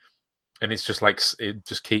and it's just like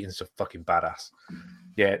just Keaton's just fucking badass.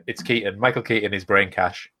 Yeah, it's Keaton. Michael Keaton is Brain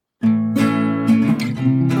Cash. Hello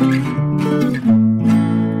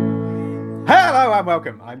and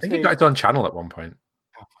welcome. I think he got its own channel at one point.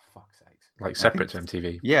 Oh, for fuck's sake! Like separate to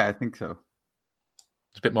MTV. Yeah, I think so.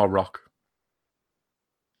 It's a bit more rock.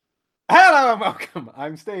 Hello and welcome.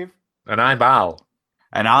 I'm Steve. And I'm Al.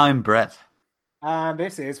 And I'm Brett. And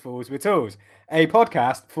this is Fools with Tools, a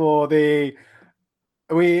podcast for the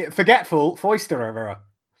forgetful foisterer.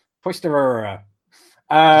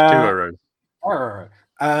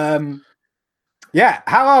 Yeah,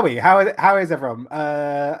 how are we? How is everyone?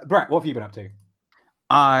 Brett, what have you been up to?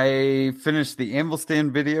 I finished the Anvil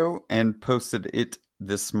Stand video and posted it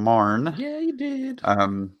this morn. Yeah, you did.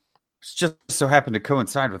 It's just so happened to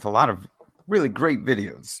coincide with a lot of really great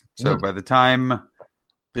videos. So by the time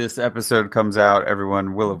this episode comes out,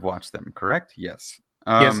 everyone will have watched them, correct? Yes.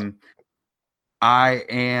 Yes. I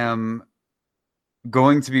am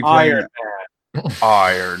going to be playing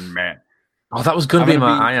Iron Man. Oh, that was going to be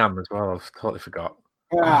my I Am as well. I totally forgot.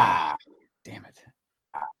 Ah, damn it.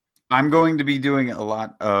 I'm going to be doing a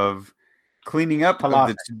lot of cleaning up of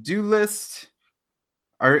the to-do list.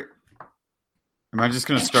 Am I just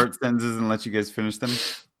going to start sentences and let you guys finish them?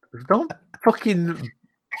 Don't fucking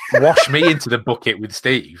wash me into the bucket with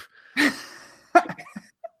Steve.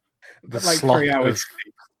 Like 3 hours.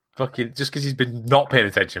 Fucking just because he's been not paying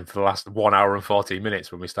attention for the last 1 hour and 14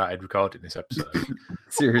 minutes when we started recording this episode.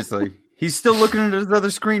 Seriously. He's still looking at his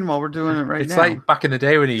other screen while we're doing it right now. It's like back in the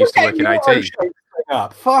day when he used to work in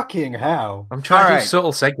IT. Fucking hell. I'm trying to do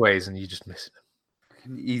subtle segues and you just miss it.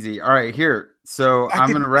 Easy. All right, here. So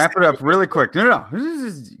I'm going to wrap it up really quick. No.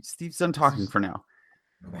 Steve's done talking for now.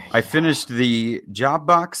 I finished the job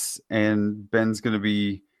box and Ben's going to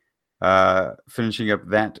be finishing up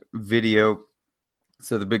that video.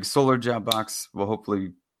 So the big solar job box will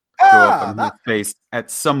hopefully go up on his face at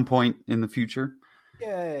some point in the future.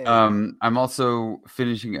 Yay. I'm also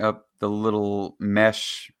finishing up the little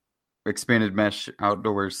expanded mesh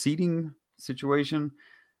outdoor seating situation.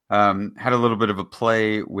 Had a little bit of a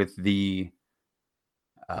play with the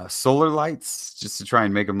solar lights just to try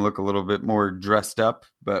and make them look a little bit more dressed up,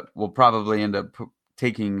 but we'll probably end up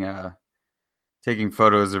taking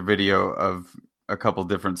photos or video of a couple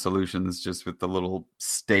different solutions just with the little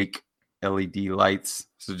stake LED lights.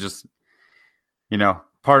 So just,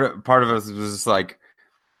 part of us was just like,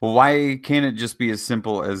 well, why can't it just be as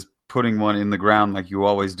simple as putting one in the ground like you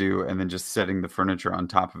always do and then just setting the furniture on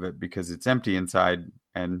top of it because it's empty inside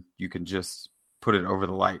and you can just put it over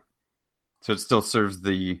the light. So it still serves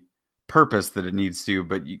the purpose that it needs to,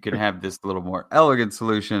 but you can have this little more elegant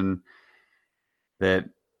solution that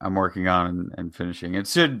I'm working on and finishing. It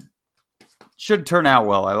should turn out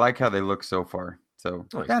well. I like how they look so far. So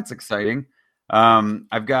That's exciting.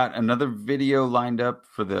 I've got another video lined up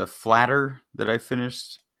for the flatter that I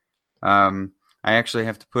finished. I actually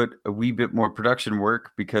have to put a wee bit more production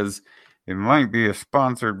work because it might be a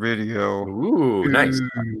sponsored video. Ooh, nice.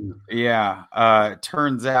 Yeah.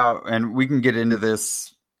 Turns out, and we can get into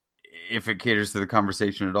this if it caters to the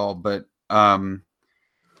conversation at all, but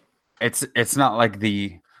it's not like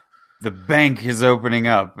the bank is opening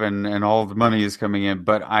up and all the money is coming in,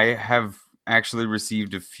 but I have actually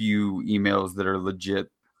received a few emails that are legit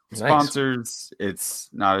sponsors. Nice. It's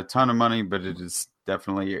not a ton of money, but it is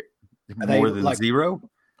definitely more than zero.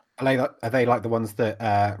 Are they like the ones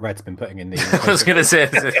that Red's been putting in the? I was going to say.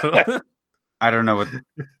 I don't know what.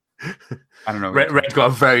 Red got a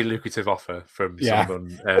very lucrative offer from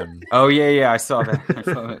someone. Oh yeah, I saw that. I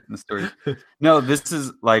saw that in the story. No, this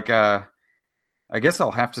is like. I guess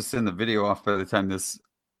I'll have to send the video off by the time this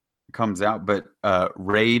comes out. But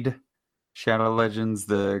Raid Shadow Legends,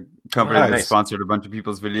 the company that sponsored a bunch of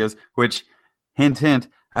people's videos, which hint,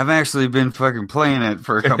 I've actually been fucking playing it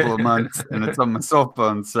for a couple of months, and it's on my cell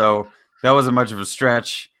phone, so that wasn't much of a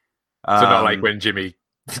stretch. So not like when Jimmy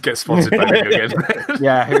gets sponsored by video games.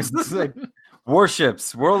 Yeah, he was just like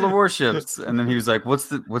Warships, World of Warships, and then he was like, "What's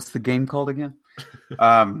the game called again?"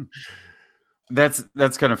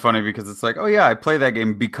 That's kind of funny because it's like, oh yeah, I play that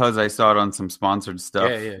game because I saw it on some sponsored stuff,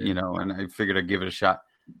 and I figured I'd give it a shot.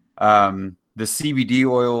 The CBD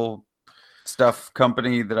oil stuff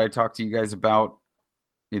company that I talked to you guys about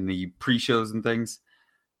in the pre-shows and things,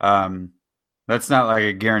 that's not like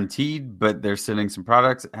a guaranteed, but they're sending some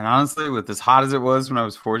products. And honestly, with as hot as it was when I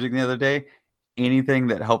was forging the other day, anything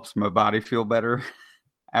that helps my body feel better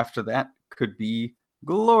after that could be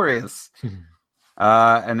glorious.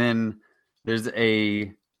 And then there's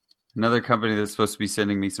another company that's supposed to be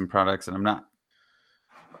sending me some products, and I'm not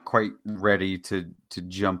quite ready to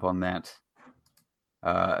jump on that,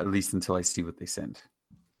 at least until I see what they send.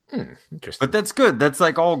 Interesting. But that's good. That's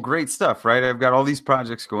like all great stuff, right? I've got all these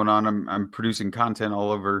projects going on. I'm producing content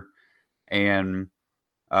all over, and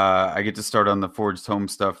I get to start on the Forged Home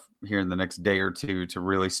stuff here in the next day or two to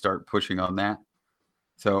really start pushing on that.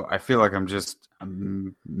 So I feel like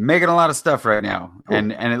I'm making a lot of stuff right now, Cool.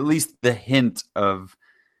 and at least the hint of,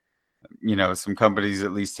 you know, some companies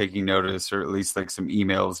at least taking notice, or at least like some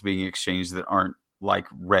emails being exchanged that aren't like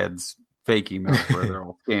Red's fake emails where they're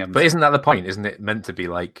all scams. But isn't that the point? Isn't it meant to be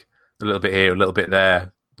like a little bit here, a little bit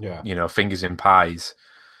there? Yeah. You know, fingers in pies.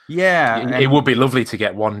 Yeah, It would be lovely to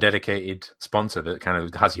get one dedicated sponsor that kind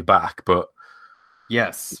of has your back, but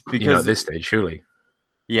yes, because you know, at this stage, surely.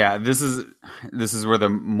 yeah, this is where the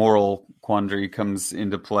moral quandary comes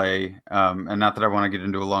into play. And not that I want to get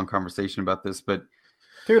into a long conversation about this, but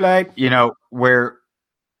Too late. you know, where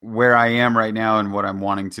I am right now and what I'm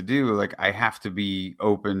wanting to do, like I have to be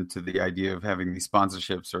open to the idea of having these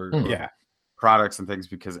sponsorships or Yeah. products and things,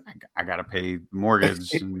 because I got to pay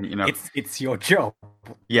mortgage and, you know, It's your job.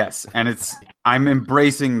 yes. And I'm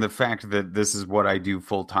embracing the fact that this is what I do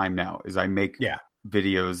full time now, is I make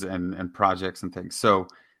videos and projects and things. So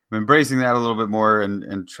I'm embracing that a little bit more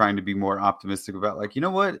and trying to be more optimistic about, like, you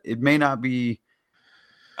know what, it may not be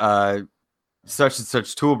such and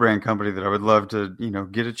such tool brand company that I would love to, you know,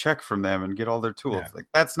 get a check from them and get all their tools. Yeah. Like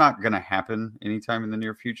that's not going to happen anytime in the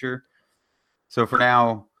near future. So for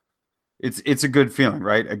now, it's a good feeling,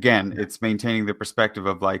 right? Again, it's maintaining the perspective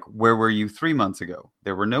of like, where were you 3 months ago?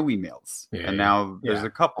 There were no emails, and now there's a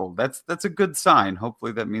couple. That's a good sign.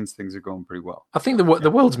 Hopefully, that means things are going pretty well. I think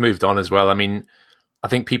the world's moved on as well. I mean, I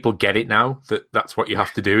think people get it now that that's what you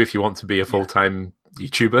have to do if you want to be a full-time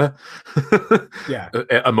YouTuber. Yeah.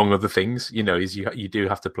 Among other things, you know, is you do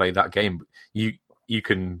have to play that game. You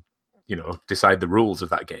can, you know, decide the rules of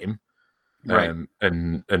that game, Right.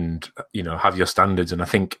 and you know, have your standards. And I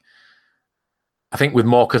think with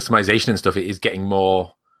more customization and stuff, it is getting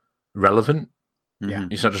more relevant. Yeah.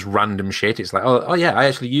 It's not just random shit. It's like, oh yeah, I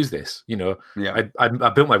actually use this. You know, Yeah. I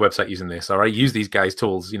built my website using this, or I use these guys'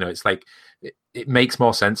 tools. You know, it's like it makes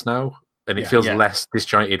more sense now, and it feels less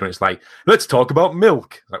disjointed when it's like, let's talk about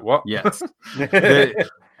milk. Like what? Yes.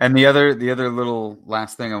 And the other little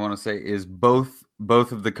last thing I want to say is both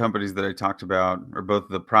of the companies that I talked about, or both of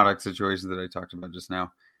the product situations that I talked about just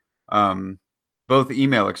now, both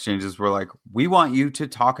email exchanges were like, we want you to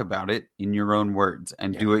talk about it in your own words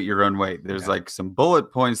and do it your own way. There's like some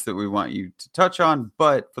bullet points that we want you to touch on,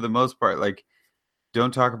 but for the most part, like,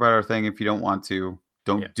 don't talk about our thing if you don't want to.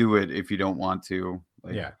 Don't do it if you don't want to.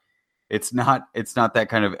 Like, it's not that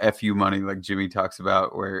kind of FU money like Jimmy talks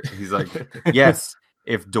about, where he's like, yes,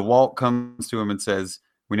 if DeWalt comes to him and says,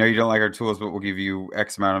 we know you don't like our tools, but we'll give you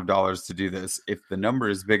X amount of dollars to do this. If the number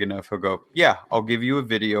is big enough, he'll go, yeah, I'll give you a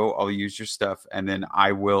video. I'll use your stuff. And then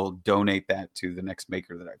I will donate that to the next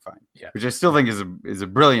maker that I find, which I still think is a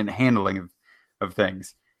brilliant handling of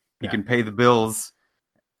things. You can pay the bills,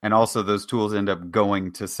 and also those tools end up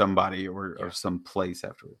going to somebody or some place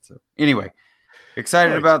afterwards. So anyway,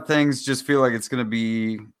 excited about things. Just feel like it's going to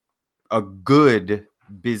be a good,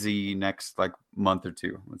 busy next like month or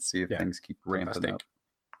two. Let's see if things keep ramping up.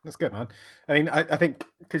 That's good, man. I mean, I think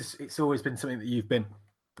because it's always been something that you've been,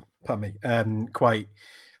 pardon me, quite,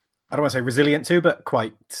 I don't want to say resilient to, but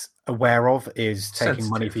quite aware of, is taking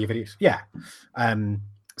money for your videos. Yeah.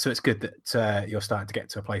 So it's good that you're starting to get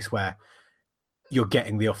to a place where you're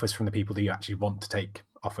getting the offers from the people that you actually want to take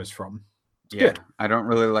offers from. Yeah. Good. I don't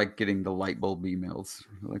really like getting the light bulb emails.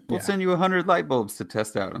 Like, we'll send you 100 light bulbs to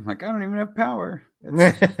test out. I'm like, I don't even have power.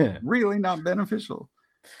 It's really not beneficial.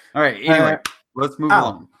 All right. Anyway, let's move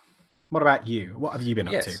along. What about you? What have you been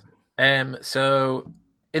up to? So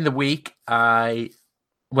in the week, I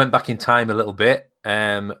went back in time a little bit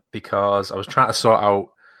because I was trying to sort out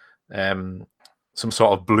some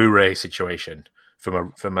sort of Blu-ray situation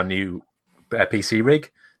for my new PC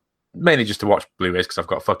rig, mainly just to watch Blu-rays because I've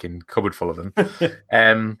got a fucking cupboard full of them.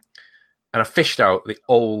 And I fished out the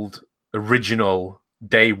old original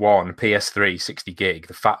day one PS3 60 gig,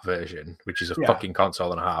 the fat version, which is a fucking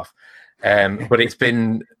console and a half. But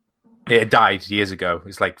it died years ago.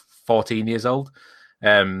 It's like 14 years old.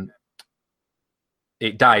 It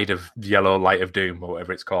died of yellow light of doom or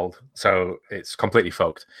whatever it's called. So it's completely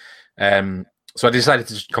fucked. So I decided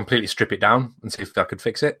to just completely strip it down and see if I could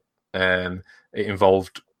fix it. It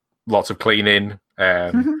involved lots of cleaning,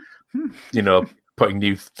 you know, putting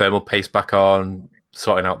new thermal paste back on,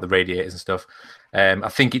 sorting out the radiators and stuff. I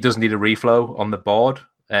think it does need a reflow on the board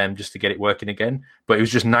just to get it working again. But it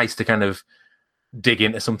was just nice to kind of dig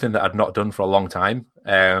into something that I'd not done for a long time.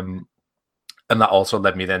 And that also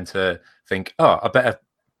led me then to think, I better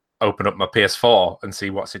open up my PS4 and see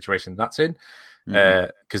what situation that's in.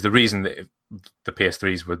 Because the reason that the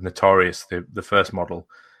PS3s were notorious, the first model,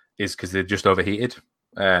 is because they're just overheated,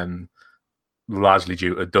 largely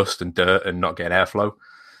due to dust and dirt and not getting airflow.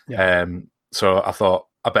 Yeah. So I thought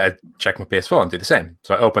I better check my PS4 and do the same.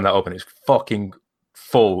 So I opened that up and it's fucking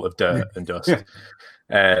full of dirt and dust.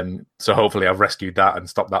 So hopefully I've rescued that and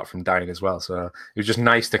stopped that from dying as well. So it was just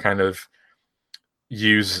nice to kind of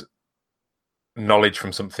use knowledge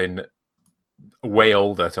from something way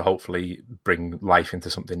older to hopefully bring life into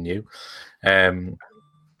something new. And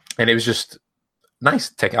it was just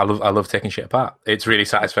nice. I love taking shit apart. It's really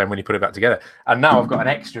satisfying when you put it back together. And now I've got an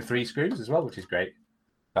extra 3 screws as well, which is great.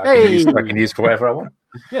 That I can use for whatever I want.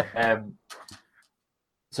 Yeah.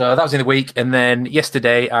 So that was in the week, and then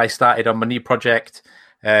yesterday I started on my new project,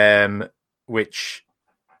 which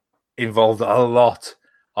involved a lot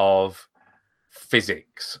of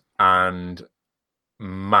physics and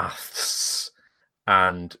maths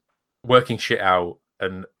and working shit out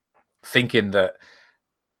and thinking that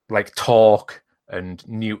like torque and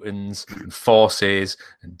newtons and forces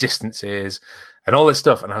and distances and all this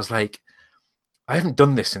stuff. And I was like, I haven't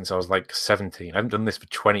done this since I was like 17. I haven't done this for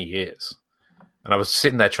 20 years. And I was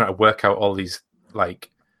sitting there trying to work out all these like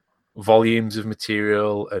volumes of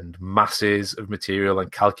material and masses of material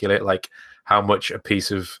and calculate like how much a piece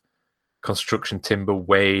of construction timber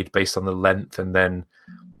weighed based on the length, and then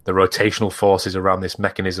the rotational forces around this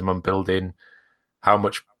mechanism I'm building, how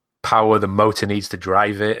much power the motor needs to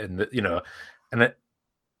drive it, and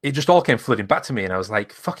it just all came flooding back to me, and I was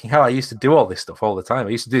like, fucking hell, I used to do all this stuff all the time.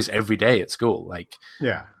 I used to do this every day at school, like,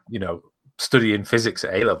 studying physics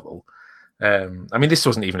at A-level. I mean, this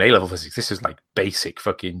wasn't even A-level physics. This is like basic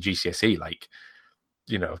fucking GCSE, like,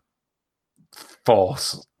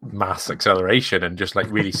 force, mass, acceleration, and just like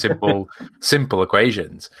really simple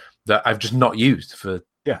equations that I've just not used for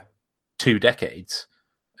 2 decades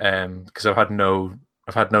because I've had no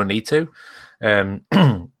need to.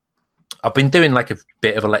 I've been doing like a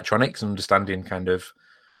bit of electronics and understanding kind of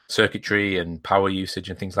circuitry and power usage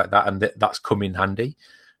and things like that, and that's come in handy.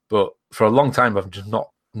 But for a long time, I've just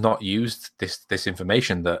not used this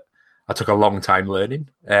information that I took a long time learning.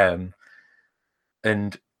 And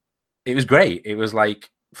it was great. It was like,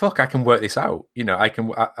 fuck, I can work this out.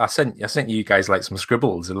 I sent you guys like some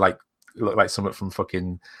scribbles and like look like something from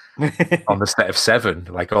fucking on the set of Seven,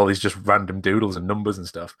 like all these just random doodles and numbers and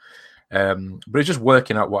stuff. But it's just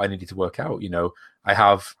working out what I needed to work out. I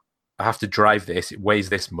have to drive this. It weighs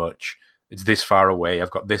this much. It's this far away.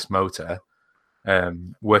 I've got this motor.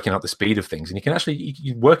 Working out the speed of things, and you can actually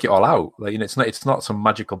you work it all out. Like, it's not some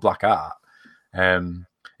magical black art.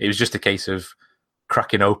 It was just a case of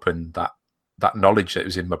cracking open that knowledge that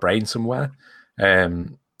was in my brain somewhere.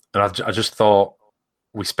 And I just thought,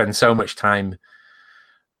 we spend so much time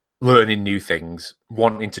learning new things,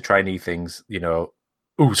 wanting to try new things.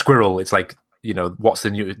 Squirrel. It's like, what's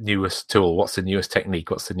the newest tool? What's the newest technique?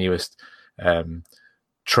 What's the newest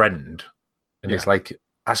trend? And it's like,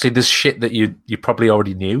 actually, there's shit that you probably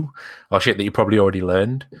already knew, or shit that you probably already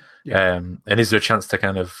learned. And is there a chance to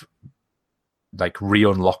kind of like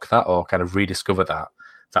re-unlock that, or kind of rediscover that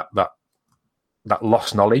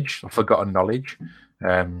lost knowledge, or forgotten knowledge?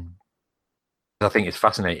 I think it's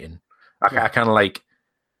fascinating. I kind of like,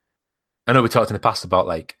 I know we talked in the past about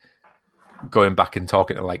like going back and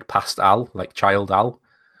talking to like past Al, like child Al,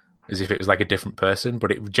 as if it was like a different person, but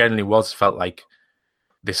it generally felt like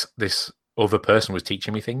this other person was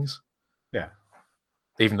teaching me things. Yeah.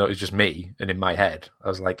 Even though it was just me, and in my head, I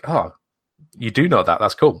was like, oh, you do know that.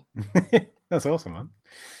 That's cool. That's awesome,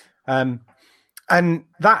 man. And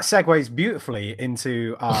that segues beautifully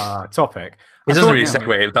into our topic. It doesn't really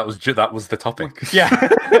segue. That was the topic. Yeah.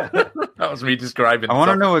 That was me describing. I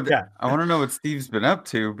want to know what Steve's been up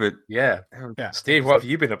to, but yeah. Steve, what have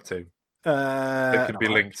you been up to? It could be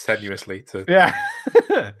linked tenuously to. Yeah.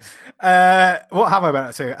 What have I been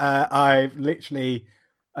up to? I've literally,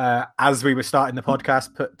 as we were starting the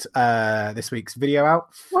podcast, put this week's video out.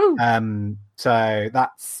 Woo. So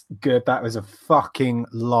that's good. That was a fucking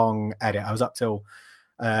long edit. I was up till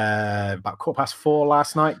about 4:15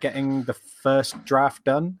 last night getting the first draft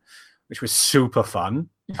done, which was super fun.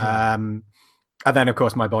 And then, of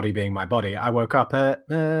course, my body being my body, I woke up at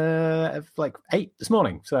like 8 this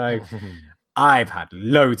morning. So I've had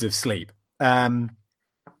loads of sleep. So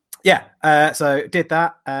did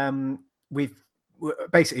that. We've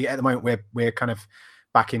basically, at the moment, we're kind of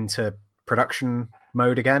back into production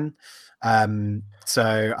mode again.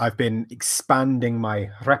 So I've been expanding my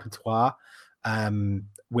repertoire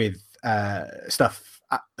with stuff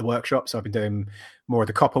at the workshop. So I've been doing more of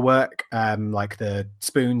the copper work, like the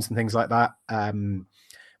spoons and things like that,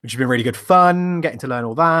 which has been really good fun, getting to learn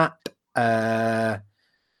all that. and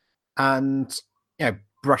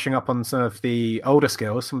brushing up on some of the older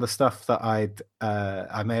skills, some of the stuff that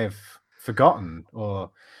I may have forgotten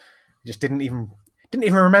or just didn't even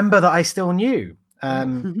remember that I still knew.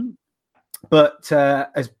 But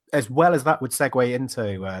as well as that would segue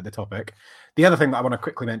into the topic, the other thing that I want to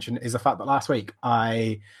quickly mention is the fact that last week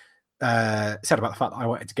I said about the fact that I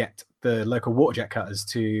wanted to get the local water jet cutters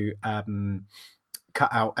to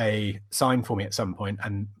cut out a sign for me at some point,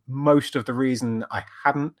 and most of the reason I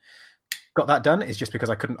hadn't got that done is just because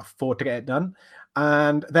I couldn't afford to get it done.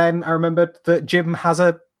 And then I remembered that Jim has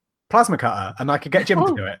a plasma cutter and I could get Jim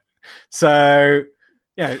to do it. So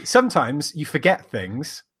sometimes you forget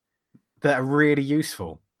things that are really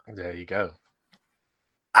useful. There you go.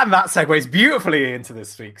 And that segues beautifully into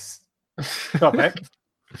this week's topic.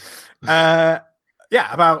 About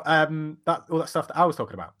all that stuff that I was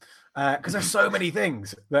talking about. Because there's so many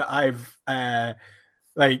things that I've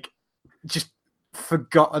just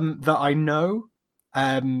forgotten that I know.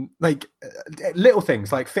 Little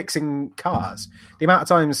things like fixing cars. The amount of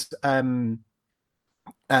times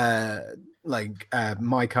my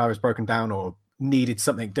car has broken down or needed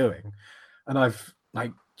something doing, and I've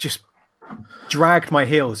just dragged my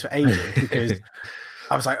heels for ages because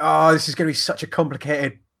I was like, oh, this is going to be such a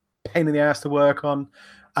complicated pain in the ass to work on,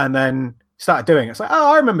 and then started doing it. It's like,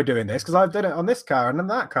 oh, I remember doing this because I've done it on this car and then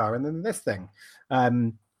that car and then this thing.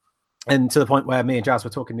 And to the point where me and Jazz were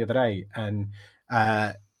talking the other day, and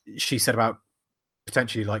she said about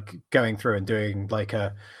potentially going through and doing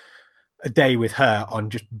a day with her on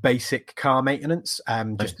just basic car maintenance,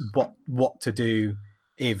 just what to do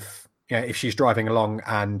if she's driving along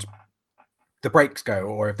and the brakes go,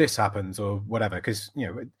 or if this happens or whatever. Because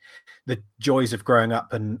the joys of growing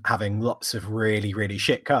up and having lots of really, really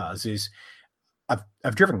shit cars is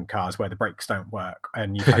I've driven cars where the brakes don't work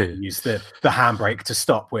and you have to use the handbrake to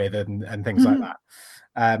stop with and things like that.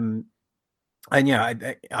 I've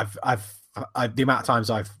the amount of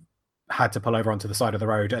times I've had to pull over onto the side of the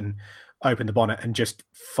road and open the bonnet and just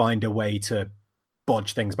find a way to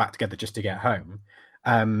bodge things back together just to get home.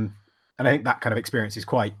 And I think that kind of experience is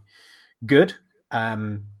quite good.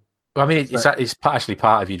 It's actually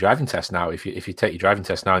part of your driving test now. If you take your driving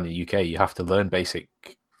test now in the UK, you have to learn basic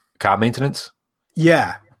car maintenance.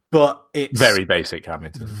 Yeah, but it's very basic car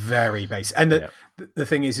maintenance. Very basic. And the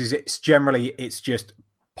thing is it's just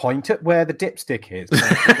point at where the dipstick is.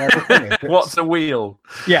 What's a wheel?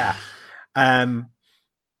 Yeah.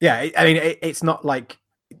 It's not like,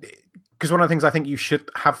 because one of the things I think you should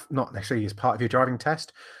have, not necessarily as part of your driving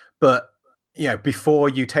test, but before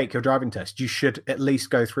you take your driving test, you should at least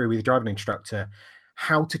go through with your driving instructor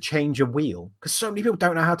how to change a wheel, because so many people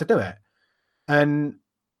don't know how to do it. And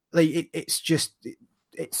it's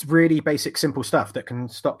really basic, simple stuff that can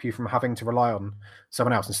stop you from having to rely on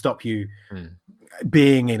someone else and stop you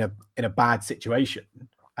being in a bad situation.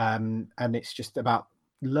 And it's just about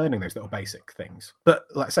learning those little basic things. But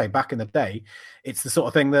like I say, back in the day, it's the sort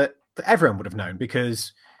of thing that everyone would have known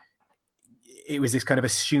because it was this kind of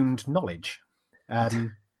assumed knowledge. That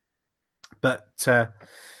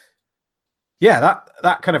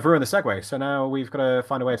kind of ruined the segue. So now we've got to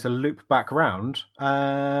find a way to loop back around.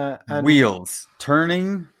 And wheels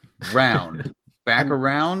turning round, back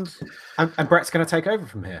around. And Brett's going to take over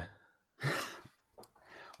from here.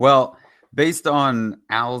 Well, based on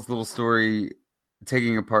Al's little story,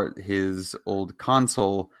 taking apart his old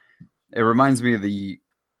console, it reminds me of the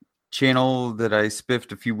channel that I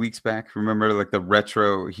spiffed a few weeks back. Remember, the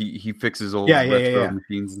retro? He fixes old retro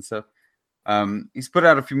machines and stuff. He's put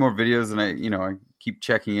out a few more videos, and I keep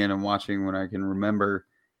checking in and watching when I can remember.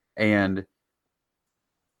 And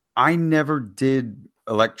I never did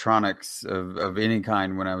electronics of any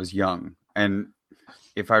kind when I was young. And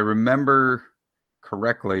if I remember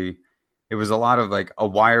correctly, it was a lot of a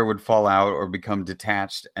wire would fall out or become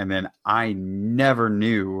detached, and then I never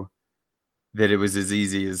knew that it was as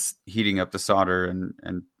easy as heating up the solder and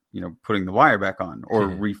putting the wire back on or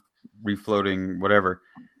refloating whatever.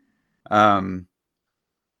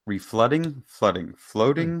 Floating.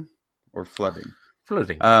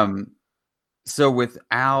 So with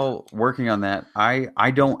Al working on that,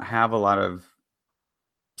 I don't have a lot of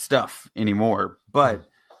stuff anymore, but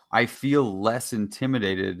I feel less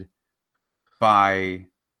intimidated by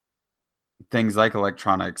things like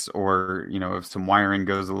electronics, or if some wiring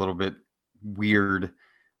goes a little bit weird,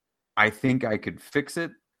 I think I could fix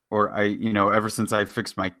it. Or ever since I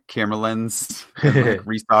fixed my camera lens and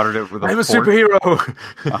resoldered it with I'm a superhero.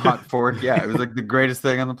 A hot fork. Yeah, it was the greatest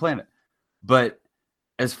thing on the planet. But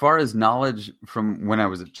as far as knowledge from when I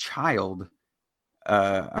was a child,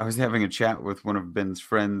 I was having a chat with one of Ben's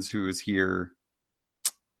friends who was here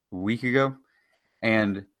a week ago,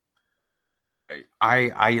 and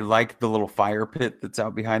I like the little fire pit that's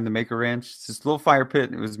out behind the Maker Ranch. It's this little fire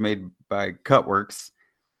pit. It was made by Cutworks,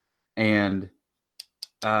 and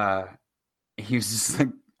he was just like,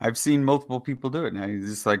 I've seen multiple people do it now. You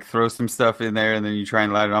just like throw some stuff in there, and then you try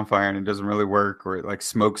and light it on fire, and it doesn't really work, or it like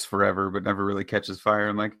smokes forever but never really catches fire.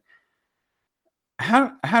 I'm like,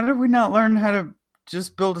 how did we not learn how to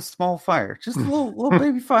just build a small fire, just a little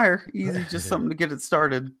baby fire, easy, just something to get it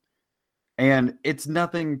started. And it's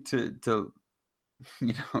nothing to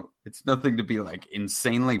it's nothing to be like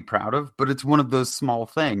insanely proud of, but it's one of those small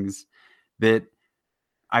things that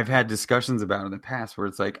I've had discussions about in the past where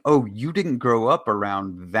it's like, oh, you didn't grow up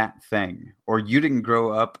around that thing, or you didn't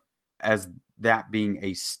grow up as that being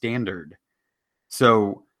a standard.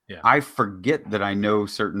 So I forget that I know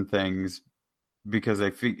certain things because I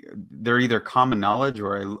think they're either common knowledge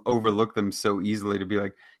or I overlook them so easily to be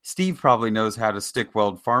like, Steve probably knows how to stick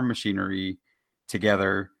weld farm machinery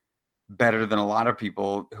together better than a lot of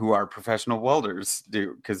people who are professional welders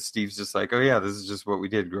do, because Steve's just like, oh yeah, this is just what we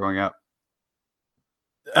did growing up.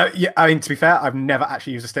 Yeah, I mean, to be fair, I've never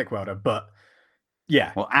actually used a stick welder, but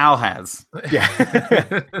yeah. Well, Al has.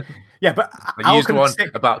 Yeah. Yeah, but I used one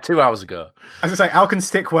about 2 hours ago. As I say, Al can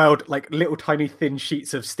stick weld like little tiny thin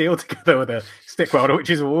sheets of steel together with a stick welder, which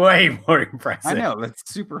is way more impressive. I know,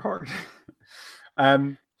 that's super hard.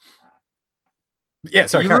 Yeah,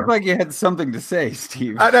 sorry. You look like you had something to say,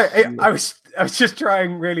 Steve. I know. I was just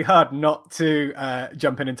trying really hard not to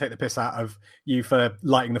jump in and take the piss out of you for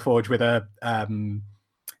lighting the forge with a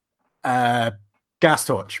gas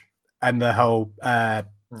torch and the whole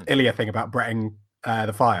Ilya thing about bretting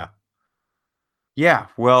the fire. Yeah,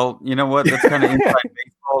 well, you know what? That's kind of inside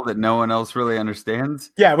baseball that no one else really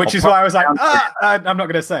understands. Yeah, which is why I was like, I'm not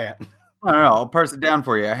going to say it. I don't know. I'll parse it down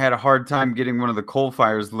for you. I had a hard time getting one of the coal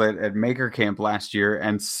fires lit at Maker Camp last year,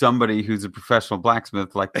 and somebody who's a professional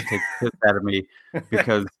blacksmith liked to take the piss out of me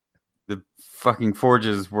because the fucking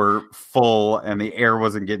forges were full and the air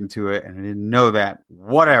wasn't getting to it, and I didn't know that.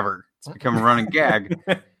 Whatever. It's become a running gag.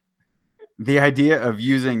 The idea of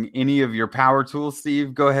using any of your power tools,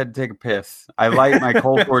 Steve, go ahead and take a piss. I light my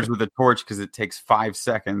coal forge with a torch because it takes 5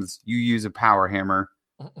 seconds. You use a power hammer,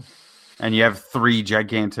 and you have 3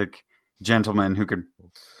 gigantic gentlemen who could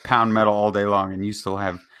pound metal all day long, and you still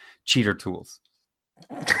have cheater tools.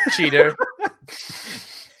 Cheater.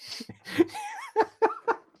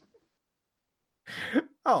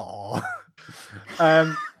 Oh.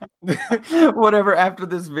 Whatever. After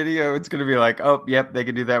this video, it's going to be like, oh, yep, they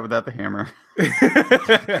can do that without the hammer.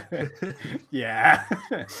 Yeah.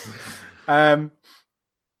 But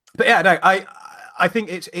yeah, no, I think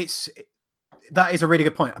it's that is a really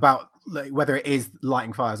good point about like, whether it is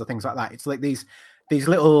lighting fires or things like that. It's like these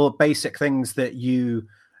little basic things that you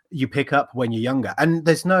pick up when you're younger, and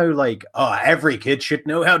there's no like, oh, every kid should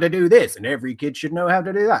know how to do this and every kid should know how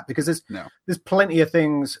to do that, because there's plenty of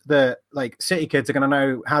things that like city kids are going to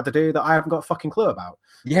know how to do that I haven't got a fucking clue about.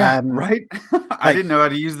 Yeah, right. I didn't know how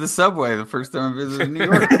to use the subway the first time I visited New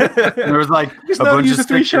York. There was like a bunch of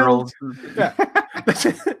 6-year-olds. Yeah.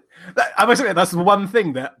 I must admit, that's the one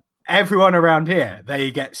thing that everyone around here,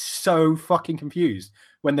 they get so fucking confused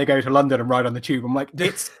when they go to London and ride on the tube. I'm like,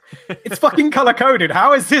 it's fucking color coded.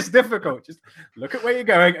 How is this difficult? Just look at where you're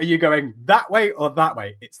going. Are you going that way or that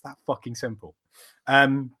way? It's that fucking simple.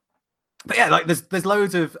 But yeah, like there's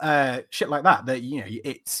loads of shit like that you know,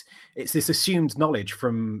 it's this assumed knowledge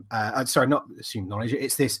from sorry, not assumed knowledge.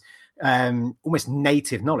 It's this almost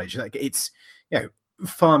native knowledge. Like it's, you know,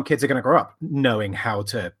 farm kids are going to grow up knowing how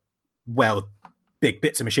to weld big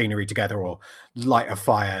bits of machinery together or light a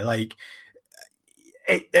fire. Like,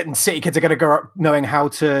 and city kids are going to grow up knowing how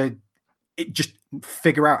to just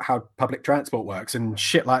figure out how public transport works and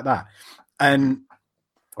shit like that. And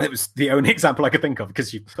it was the only example I could think of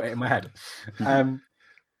because you put it in my head.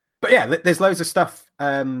 But yeah, there's loads of stuff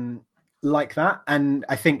like that. And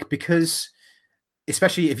I think because,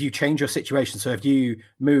 especially if you change your situation, so if you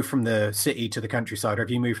move from the city to the countryside, or if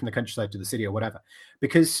you move from the countryside to the city or whatever,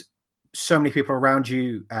 because so many people around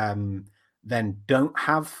you then don't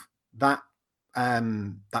have that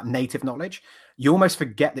that native knowledge, you almost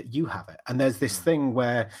forget that you have it. And there's this thing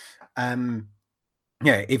where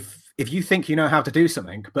if you think you know how to do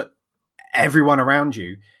something but everyone around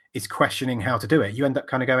you is questioning how to do it, you end up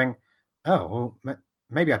kind of going, oh well,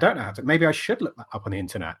 maybe I don't know how to, maybe I should look that up on the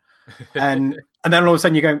internet. and then all of a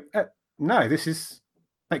sudden you go, no, this is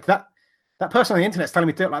like that person on the internet's telling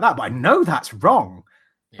me to do it like that, but I know that's wrong.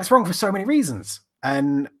 That's wrong for so many reasons.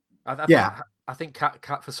 And I think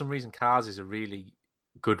for some reason cars is a really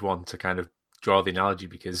good one to kind of draw the analogy,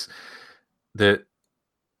 because I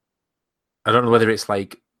don't know whether it's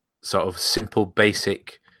like sort of simple,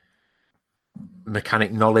 basic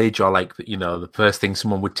mechanic knowledge, or like, you know, the first thing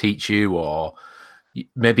someone would teach you, or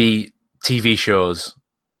maybe TV shows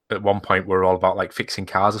at one point were all about like fixing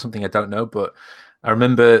cars or something. I don't know, but I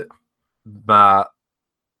remember my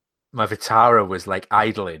Vitara was like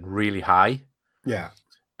idling really high. Yeah.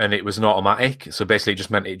 And it was an automatic, so basically it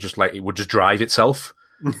just meant it would just drive itself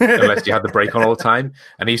unless you had the brake on all the time.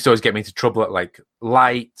 And he used to always get me into trouble at like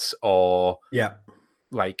lights or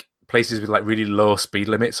like places with like really low speed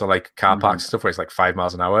limits, or like car parks and stuff where it's like 5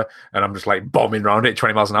 miles an hour, and I'm just like bombing around it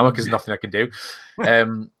 20 miles an hour because there's nothing I can do.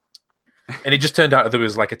 And it just turned out that there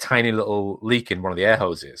was like a tiny little leak in one of the air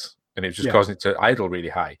hoses, and it was just causing it to idle really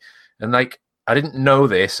high. And like, I didn't know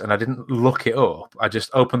this, and I didn't look it up. I just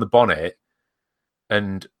opened the bonnet,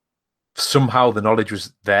 and somehow the knowledge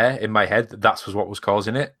was there in my head that that's what was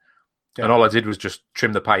causing it. Yeah. And all I did was just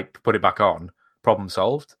trim the pipe, put it back on, problem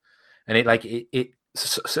solved. And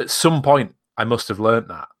at some point I must have learned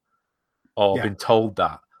that, or been told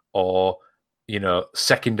that, or, you know,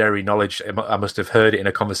 secondary knowledge. I must have heard it in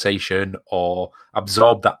a conversation or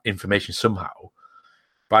absorbed that information somehow.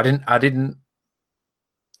 But I didn't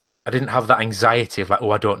have that anxiety of like,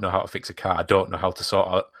 oh, I don't know how to fix a car. I don't know how to sort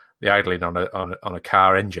out the idling on a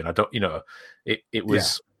car engine. I don't, you know, it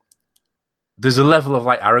was, there's a level of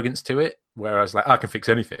like arrogance to it where I was like, I can fix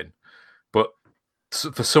anything. But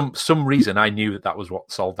for some reason, I knew that was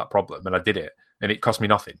what solved that problem, and I did it, and it cost me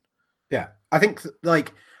nothing. Yeah. I think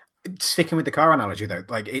like sticking with the car analogy though,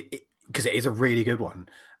 like because it is a really good one.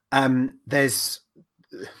 There's,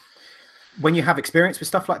 when you have experience with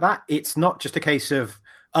stuff like that, it's not just a case of,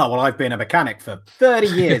 oh, well, I've been a mechanic for 30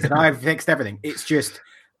 years and I've fixed everything. It's just,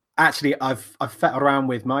 actually, I've fettled around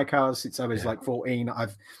with my cars since I was like 14.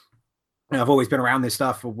 I've always been around this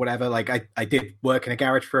stuff or whatever. Like I did work in a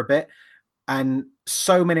garage for a bit, and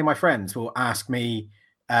so many of my friends will ask me,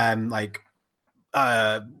 my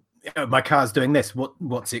car's doing this.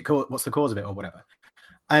 What's it called? What's the cause of it or whatever?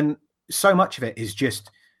 And so much of it is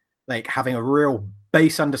just like having a real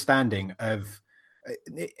base understanding of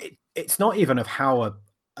it's not even of how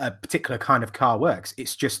a particular kind of car works.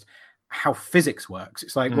 It's just how physics works.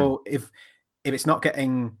 It's like, well, if it's not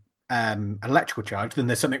getting electrical charge, then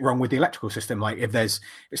there's something wrong with the electrical system. Like if it's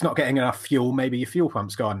not getting enough fuel, maybe your fuel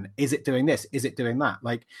pump's gone. Is it doing this? Is it doing that?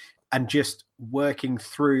 Like, and just working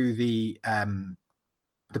through the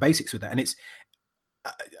basics with that. And it's,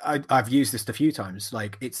 I've used this a few times.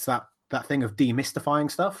 Like it's that thing of demystifying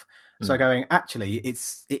stuff. So going, actually, it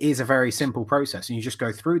is a very simple process, and you just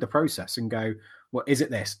go through the process and go, well, is it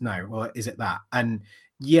this? No. Well, is it that? And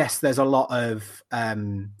yes, there's a lot of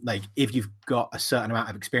like if you've got a certain amount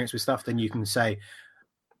of experience with stuff, then you can say,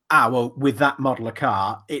 well, with that model of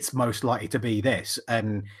car, it's most likely to be this.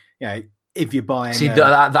 And you know, if you're buying,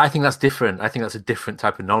 I think that's different. I think that's a different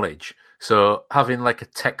type of knowledge. So having like a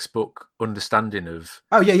textbook understanding of,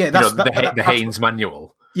 that's the Haynes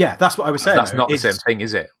manual. Yeah, that's what I was saying. That's not the same thing,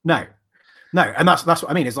 is it? No, and that's what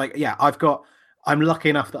I mean. It's like, I'm lucky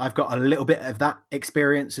enough that I've got a little bit of that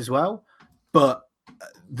experience as well, but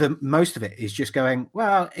the most of it is just going,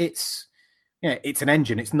 well, it's an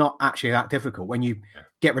engine. It's not actually that difficult. When you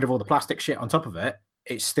get rid of all the plastic shit on top of it,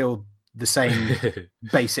 it's still the same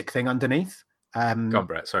basic thing underneath. Go on,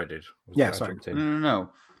 Brett. Sorry, dude. Sorry.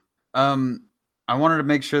 No. I wanted to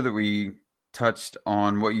make sure that we touched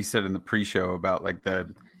on what you said in the pre-show about like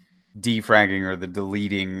the defragging or the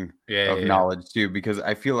deleting of knowledge too, because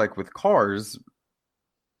I feel like with cars,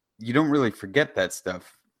 you don't really forget that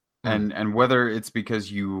stuff. And whether it's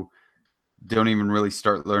because you don't even really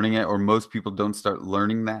start learning it, or most people don't start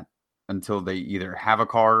learning that until they either have a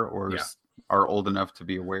car or are old enough to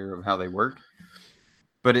be aware of how they work.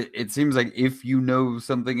 But it seems like if you know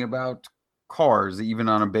something about cars, even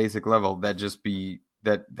on a basic level,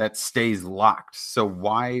 that stays locked. So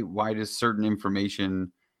why does certain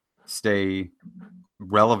information stay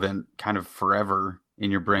relevant kind of forever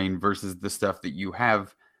in your brain versus the stuff that you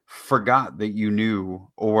have forgot that you knew,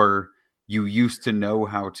 or you used to know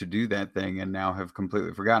how to do that thing and now have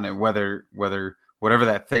completely forgotten it? Whether whatever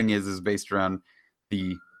that thing is based around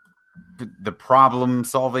the problem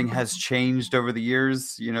solving has changed over the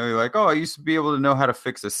years. You know, you're like, oh, I used to be able to know how to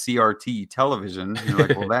fix a CRT television. And you're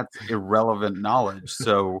like, well, that's irrelevant knowledge.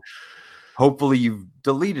 So hopefully you've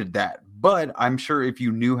deleted that. But I'm sure if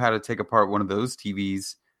you knew how to take apart one of those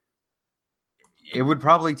TVs, it would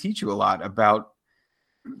probably teach you a lot about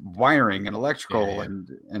wiring and electrical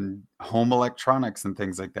and home electronics and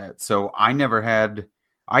things like that. So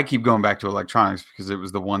I keep going back to electronics because it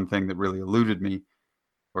was the one thing that really eluded me,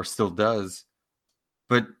 or still does.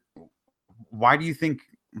 But why do you think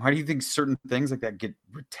certain things like that get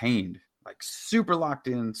retained? like super locked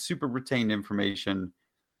in, super retained information,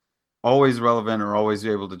 always relevant or always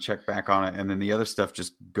able to check back on it. And then the other stuff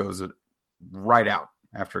just goes right out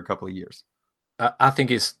after a couple of years. I think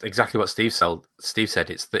it's exactly what Steve said.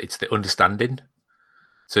 It's the understanding.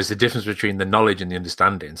 So it's the difference between the knowledge and the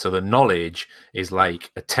understanding. So the knowledge is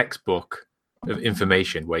like a textbook of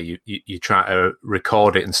information where you try to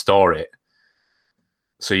record it and store it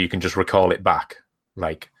so you can just recall it back.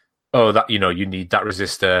 Like, oh, that, you need that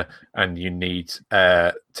resistor and you need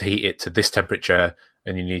to heat it to this temperature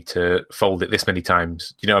and you need to fold it this many times.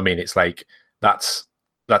 Do you know what I mean? It's like that's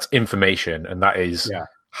information, and that is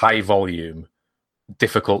high volume,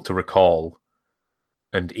 difficult to recall,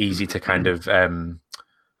 and easy to kind of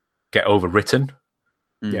get overwritten.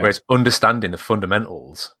 Whereas understanding the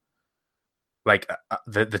fundamentals, like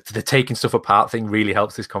the taking stuff apart thing, really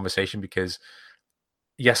helps this conversation, because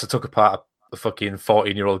yes, I took apart a fucking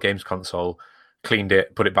 14-year-old games console, cleaned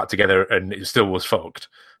it, put it back together, and it still was fucked.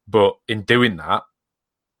 But in doing that,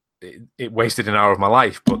 it wasted an hour of my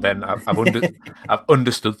life. But then I've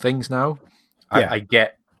understood things now. I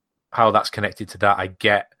get how that's connected to that. I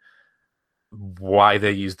get why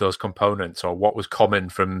they use those components, or what was common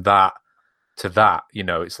from that to that.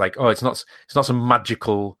 It's like, oh, it's not some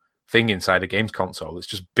magical thing inside a games console. It's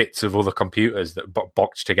just bits of other computers that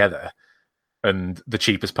boxed together, and the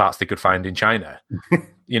cheapest parts they could find in China.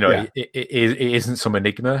 It isn't some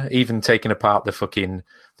enigma. Even taking apart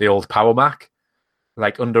the old Power Mac,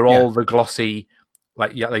 like under all the glossy,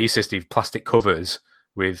 like you said, Steve, plastic covers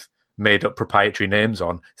with made up proprietary names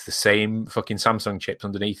on, it's the same fucking Samsung chips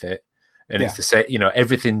underneath it. And it's the same,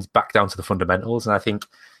 everything's back down to the fundamentals. And I think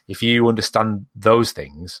if you understand those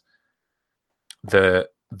things, the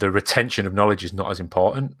retention of knowledge is not as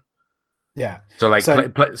important. Yeah. So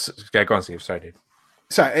go on, Steve. Sorry, dude.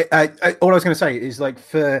 So all I was going to say is, like,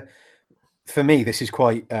 for me, this is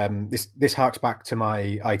quite this harks back to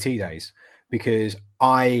my IT days, because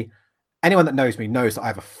anyone that knows me knows that I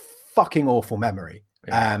have a fucking awful memory.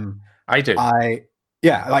 I do.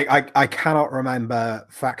 I cannot remember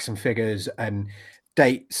facts and figures and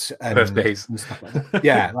dates and birthdays and stuff like that.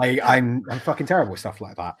 Yeah, like I'm fucking terrible with stuff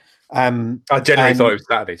like that. I genuinely thought it was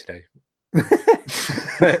Saturday today.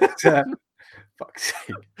 But, fuck's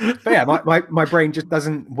sake. But yeah, my brain just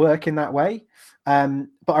doesn't work in that way.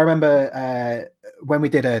 But I remember when we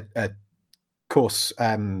did a course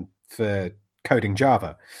for coding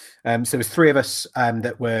Java. So there was 3 of us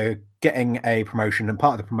that were getting a promotion, and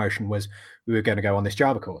part of the promotion was we were going to go on this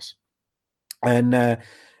Java course. And there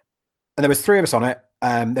was 3 of us on it.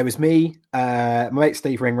 There was me, my mate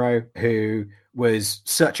Steve Ringrow, who was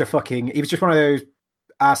such a he was just one of those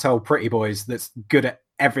asshole pretty boys that's good at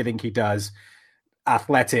everything he does,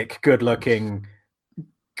 athletic, good looking,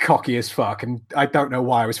 cocky as fuck, and I don't know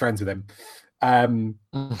why I was friends with him. And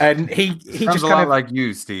he sounds just a lot like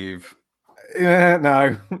you, Steve.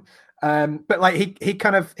 No. But like he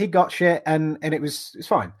got shit, and it's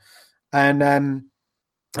fine. And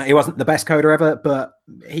he wasn't the best coder ever, but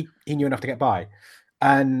he knew enough to get by.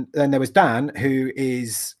 And then there was Dan, who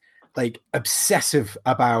is like obsessive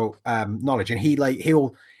about knowledge, and he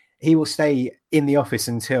will stay in the office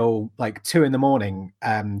until like 2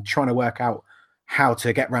 a.m, trying to work out how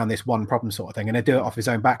to get around this one problem sort of thing, and he'll do it off his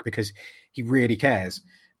own back because he really cares.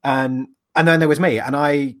 And then there was me, and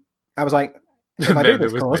I was like, if I do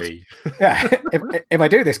this course, if I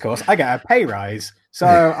do this course, I get a pay rise, so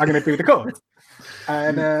I'm going to do the course.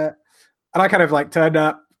 And I kind of like turned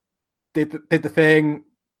up, did the thing,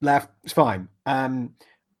 left. It's fine.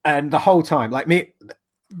 And the whole time, like me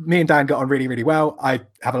and Dan got on really, really well. I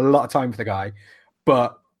have a lot of time for the guy,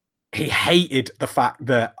 but he hated the fact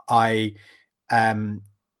that I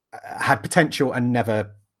had potential and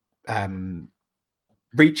never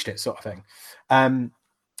reached it, sort of thing.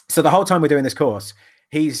 So the whole time we're doing this course,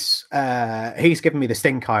 he's giving me the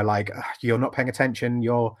stink eye, like, you're not paying attention,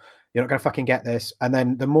 you're not going to fucking get this. And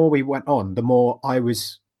then the more we went on, the more I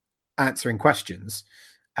was answering questions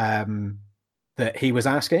that he was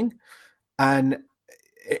asking. And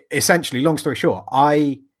essentially, long story short,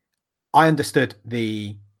 I understood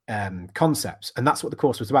the concepts, and that's what the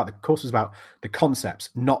course was about. The course was about the concepts,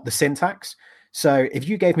 not the syntax. So if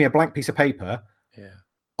you gave me a blank piece of paper,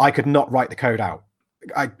 I could not write the code out.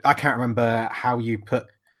 I can't remember how you put,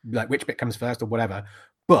 like, which bit comes first or whatever.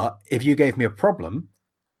 But if you gave me a problem,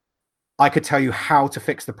 I could tell you how to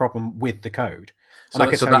fix the problem with the code. And I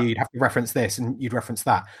could tell you you'd have to reference this and you'd reference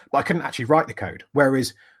that. But I couldn't actually write the code.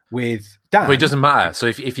 Whereas with Dan... Well, it doesn't matter. So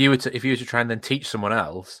if you were to try and then teach someone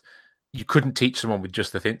else, you couldn't teach someone with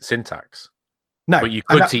just the syntax. No. But you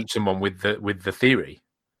could teach someone with the theory.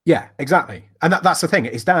 Yeah, exactly. And that's the thing.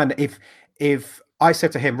 Is Dan, if I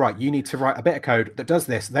said to him, right, you need to write a bit of code that does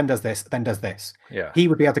this, then does this, then does this. Yeah. He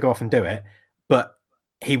would be able to go off and do it, but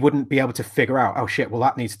he wouldn't be able to figure out, oh shit, well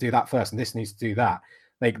that needs to do that first, and this needs to do that.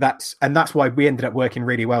 Like that's why we ended up working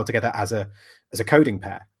really well together as a coding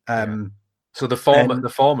pair. So the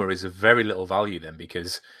former is of very little value then,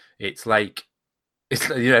 because it's like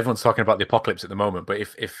everyone's talking about the apocalypse at the moment, but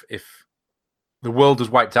if the world was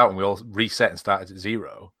wiped out and we all reset and started at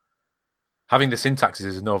zero, having the syntaxes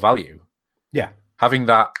is no value. Yeah. Having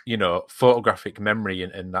that, photographic memory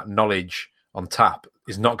and that knowledge on tap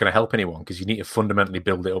is not going to help anyone, because you need to fundamentally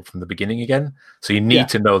build it up from the beginning again. So you need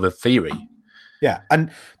to know the theory. Yeah, and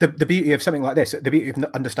the beauty of something like this, the beauty of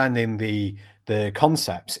understanding the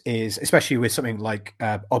concepts is, especially with something like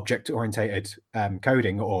object-oriented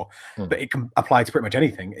coding, but it can apply to pretty much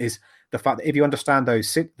anything, is the fact that if you understand the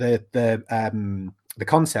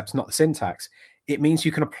concepts, not the syntax, it means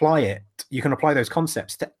you can apply those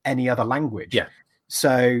concepts to any other language. Yeah.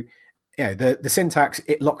 So, the syntax,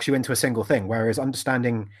 it locks you into a single thing, whereas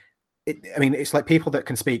understanding it, I mean, it's like people that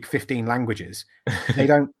can speak 15 languages, they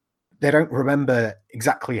don't remember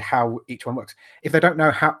exactly how each one works. If they don't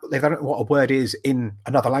know what a word is in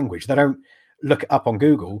another language, they don't look it up on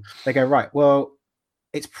Google. They go, right, well,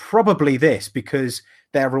 it's probably this because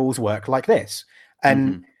their rules work like this.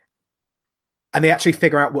 And they actually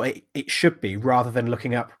figure out what it should be rather than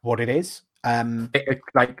looking up what it is.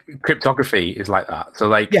 Like cryptography is like that. So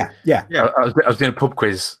like, yeah. I was doing a pub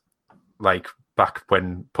quiz like back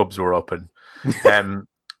when pubs were open,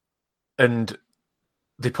 and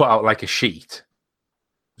they put out like a sheet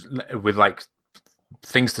with like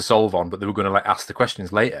things to solve on, but they were going to like ask the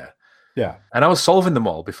questions later. Yeah. And I was solving them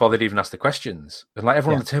all before they'd even asked the questions. And like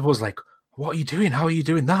everyone on the table was like, what are you doing? How are you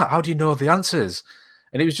doing that? How do you know the answers?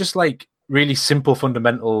 And it was just like really simple,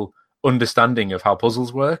 fundamental understanding of how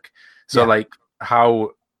puzzles work. So like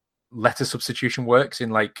how letter substitution works in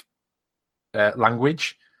like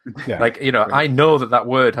language. Yeah. Like, I know that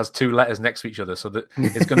word has two letters next to each other, so that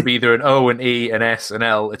it's going to be either an O, an E, an S, an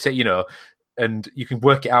L. It's, and you can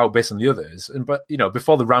work it out based on the others. But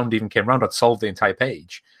before the round even came round, I'd solved the entire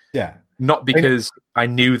page. Yeah. Not because I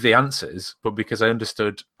knew the answers, but because I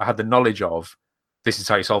understood, I had the knowledge of this is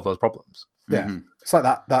how you solve those problems. Yeah. Mm-hmm. It's like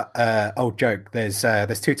that old joke. There's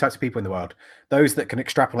two types of people in the world: those that can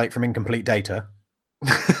extrapolate from incomplete data.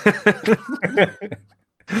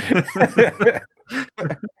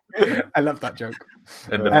 I love that joke.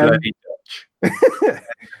 And the bloody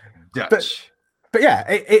Dutch. But yeah,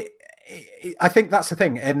 I think that's the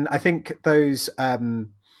thing, and I think those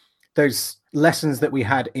lessons that we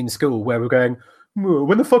had in school where we're going,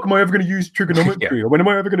 when the fuck am I ever going to use trigonometry, or when am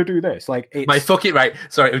I ever going to do this? Like, my fucking right.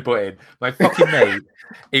 Sorry, it was brought in. My fucking mate.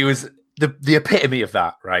 He was the epitome of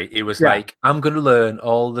that. Right. It was like, I'm going to learn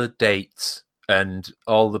all the dates and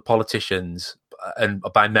all the politicians and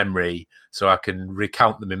by memory, so I can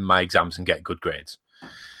recount them in my exams and get good grades.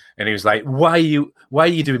 And he was like, "Why are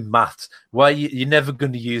you doing maths? You're never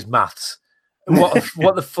going to use maths?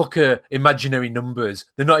 What the fuck are imaginary numbers?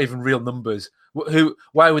 They're not even real numbers.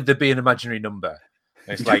 Why would there be an imaginary number?"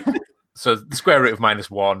 And it's like, so the square root of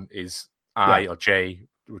 -1 is I or J,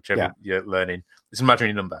 whichever you're learning. It's an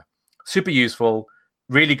imaginary number. Super useful,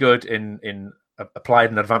 really good in applied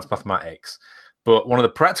and advanced mathematics. But one of the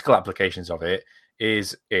practical applications of it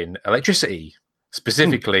is in electricity,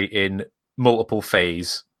 specifically in multiple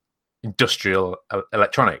phase industrial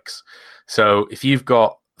electronics. So if you've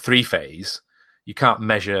got 3-phase, you can't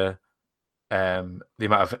measure the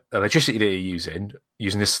amount of electricity that you're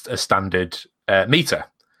using a standard meter,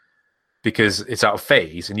 because it's out of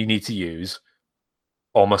phase, and you need to use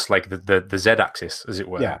almost like the z-axis, as it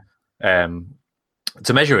were,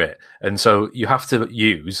 to measure it. And so you have to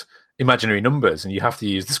use imaginary numbers, and you have to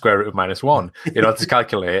use the square root of -1 in order to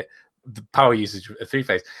calculate the power usage of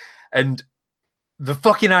 3-phase. And the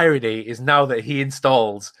fucking irony is now that he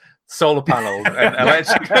installs solar panels and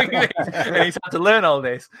electric and he's had to learn all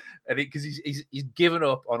this, and because he's given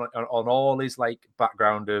up on all his like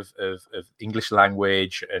background of English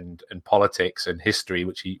language and politics and history,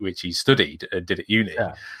 which he studied and did at uni,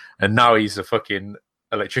 and now he's a fucking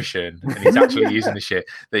electrician, and he's actually using the shit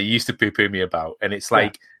that he used to poo-poo me about. And it's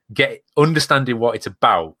like understanding what it's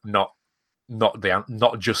about, not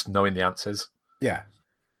just knowing the answers. Yeah.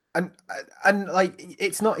 And like,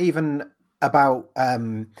 it's not even about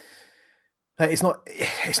it's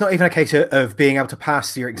not even a case of being able to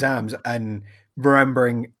pass your exams and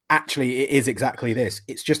remembering actually it is exactly this.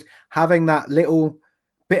 It's just having that little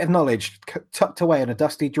bit of knowledge tucked away in a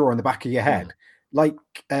dusty drawer in the back of your head. Like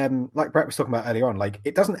Brett was talking about earlier on, like,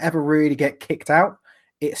 it doesn't ever really get kicked out.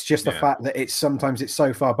 It's just the fact that sometimes it's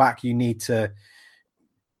so far back, you need to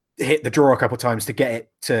hit the draw a couple of times to get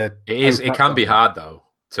it to. It can be hard though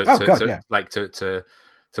to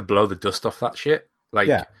blow the dust off that shit. Like,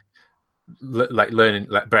 like learning,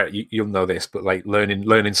 like Brett, you'll know this, but like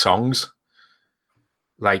learning songs.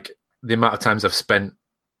 Like the amount of times I've spent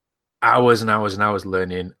hours and hours and hours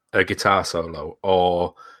learning a guitar solo,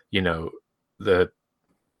 or the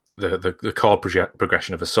chord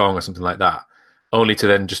progression of a song or something like that, only to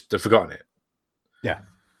then just have forgotten it. Yeah.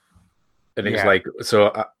 And it's like,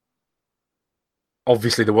 so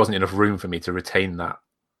obviously there wasn't enough room for me to retain that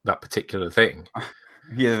particular thing.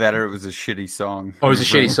 Yeah, that or it was a shitty song. Or it was a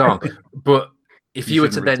shitty song. But if you were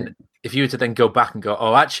to then go back and go,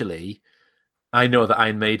 oh, actually, I know that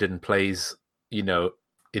Iron Maiden plays,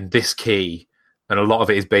 in this key, and a lot of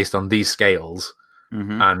it is based on these scales,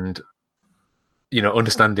 and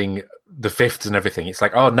understanding the fifths and everything. It's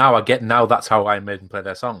like, oh, now that's how Iron Maiden play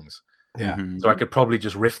their songs. Yeah. So I could probably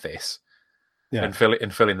just riff this, and fill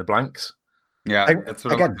in the blanks. Yeah, that's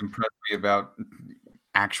what impressed me about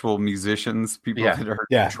actual musicians, people that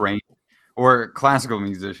are trained, or classical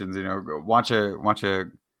musicians. Watch a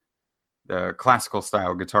classical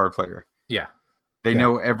style guitar player. Yeah, they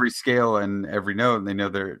know every scale and every note, and they know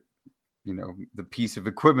their, the piece of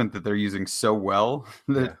equipment that they're using so well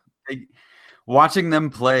that watching them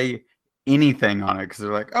play anything on it, because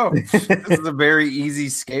they're like, oh, this is a very easy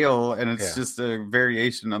scale, and it's just a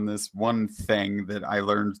variation on this one thing that I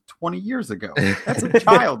learned 20 years ago. That's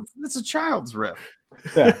a child's riff.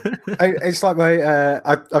 Yeah, it's like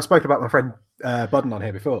I've spoken about my friend Budden on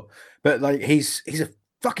here before, but like he's a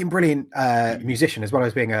fucking brilliant musician as well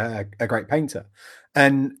as being a great painter.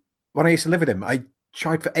 And when I used to live with him, I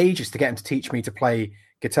tried for ages to get him to teach me to play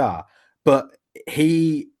guitar, but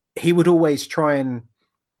he would always try and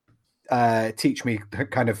teach me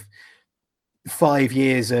kind of 5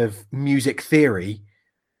 years of music theory,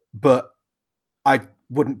 but I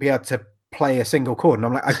wouldn't be able to play a single chord. And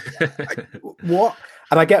I'm like, what?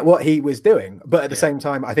 And I get what he was doing, but at the same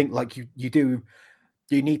time, I think like you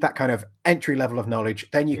need that kind of entry level of knowledge.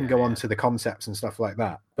 Then you can go on to the concepts and stuff like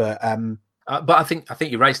that. But I think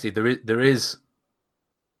you're right, Steve. There is.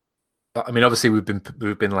 I mean, obviously we've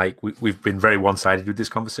been very one-sided with this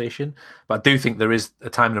conversation, but I do think there is a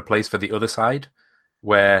time and a place for the other side,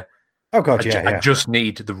 where I just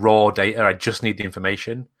need the raw data. I just need the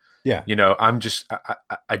information. Yeah,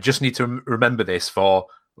 I just need to remember this for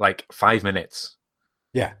like 5 minutes.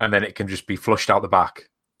 Yeah, and then it can just be flushed out the back,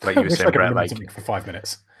 like you were saying, Brett. Like for 5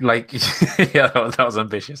 minutes. Like, yeah, that was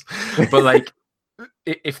ambitious. But like,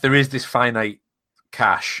 if there is this finite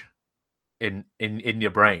cache in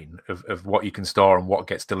your brain of what you can store and what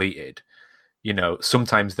gets deleted,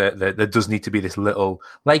 sometimes there does need to be this little,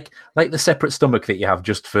 like the separate stomach that you have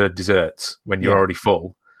just for desserts when you're already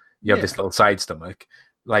full. You have this little side stomach.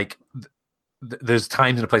 Like, there's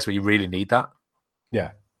times and a place where you really need that.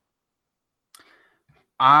 Yeah.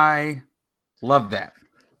 I love that,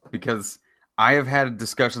 because I have had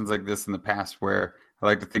discussions like this in the past where I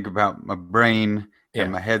like to think about my brain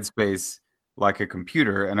and my headspace like a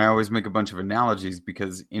computer, and I always make a bunch of analogies,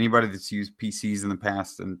 because anybody that's used PCs in the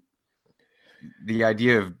past, and the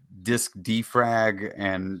idea of disk defrag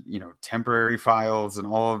and temporary files and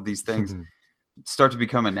all of these things start to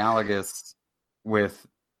become analogous with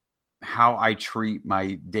how I treat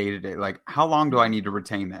my day-to-day. Like, how long do I need to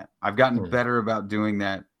retain that? I've gotten better about doing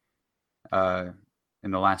that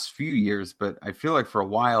in the last few years, but I feel like for a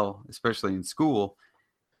while, especially in school,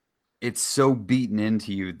 it's so beaten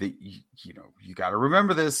into you that you got to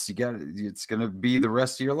remember this. It's going to be the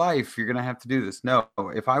rest of your life. You're going to have to do this. No,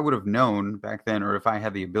 if I would have known back then, or if I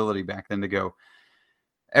had the ability back then to go,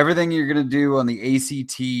 everything you're going to do on the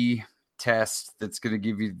ACT test that's going to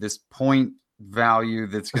give you this point value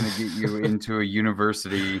that's going to get you into a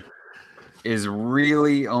university is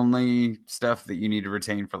really only stuff that you need to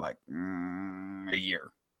retain for like a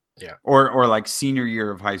year. Yeah. Or like senior year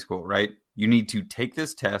of high school, right? You need to take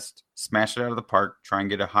this test, smash it out of the park, try and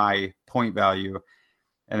get a high point value,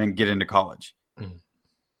 and then get into college.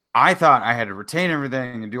 I thought I had to retain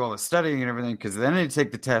everything and do all the studying and everything, because then you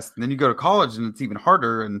take the test and then you go to college and it's even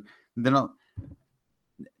harder. And then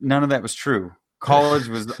none of that was true. College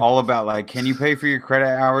was all about like, can you pay for your credit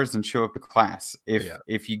hours and show up to class?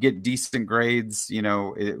 If you get decent grades,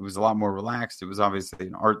 it was a lot more relaxed. It was obviously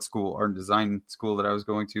an art and design school that I was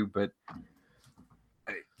going to, but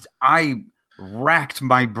I racked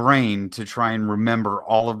my brain to try and remember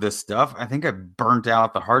all of this stuff. I think I burnt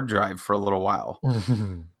out the hard drive for a little while.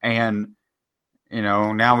 And,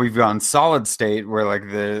 now we've gone solid state where like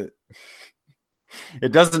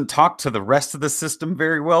it doesn't talk to the rest of the system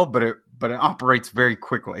very well, but it operates very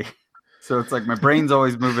quickly. So it's like my brain's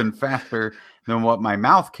always moving faster than what my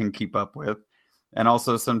mouth can keep up with. And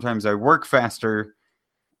also sometimes I work faster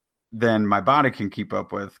than my body can keep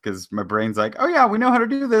up with because my brain's like, oh yeah, we know how to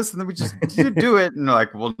do this. And then we just do it. And they're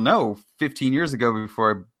like, well, no, 15 years ago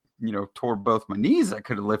before I, tore both my knees, I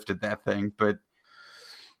could have lifted that thing. But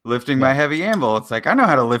lifting my heavy anvil, it's like, I know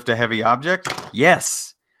how to lift a heavy object.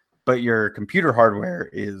 Yes. But your computer hardware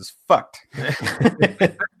is fucked.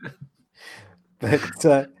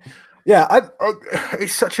 But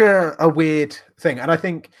it's such a weird thing. And I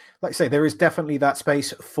think, like I say, there is definitely that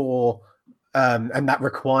space for and that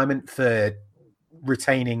requirement for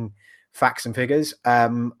retaining facts and figures.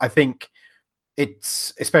 I think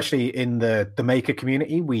it's especially in the maker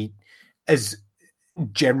community, we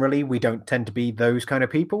don't tend to be those kind of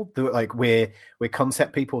people. Like we're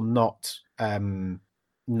concept people, not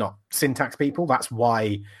syntax people. That's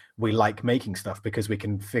why we like making stuff, because we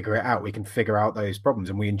can figure it out. We can figure out those problems,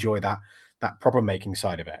 and we enjoy that problem making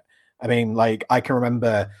side of it. I mean, like I can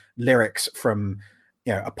remember lyrics from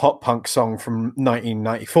a pop punk song from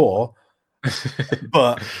 1994,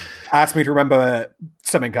 but asked me to remember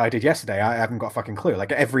something I did yesterday. I haven't got a fucking clue.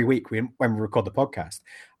 Like every week when we record the podcast,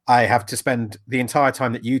 I have to spend the entire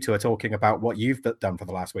time that you two are talking about what you've done for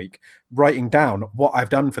the last week, writing down what I've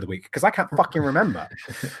done for the week, because I can't fucking remember.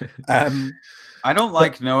 I don't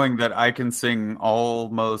like knowing that I can sing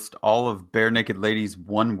almost all of Bare Naked Ladies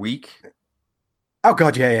 1 week. Oh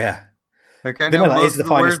god, yeah. Like I know most of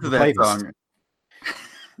the words of that song.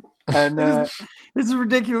 And it's a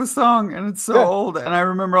ridiculous song, and it's so old, and I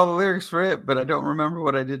remember all the lyrics for it, but I don't remember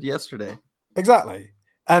what I did yesterday. Exactly.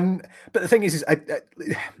 But the thing is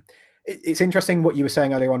it's interesting what you were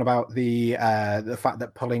saying earlier on about the fact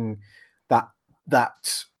that pulling that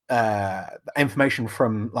information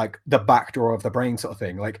from like the back door of the brain sort of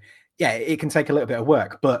thing, like it can take a little bit of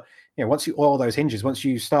work, but once you oil those hinges, once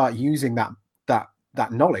you start using that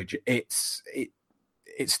knowledge, it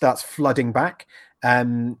starts flooding back.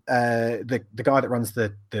 The guy that runs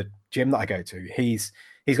the gym that I go to, he's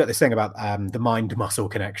got this thing about the mind muscle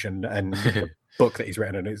connection and the book that he's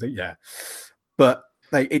written, and it's but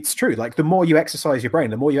like it's true. Like the more you exercise your brain,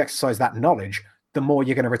 the more you exercise that knowledge, the more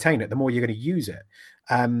you're going to retain it, the more you're going to use it.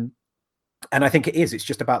 And I think it's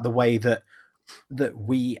just about the way that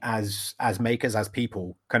we as makers, as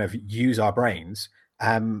people, kind of use our brains.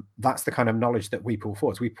 That's the kind of knowledge that we pull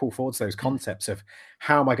forward. So we pull forward those concepts of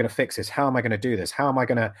how am I going to fix this? How am I going to do this? How am I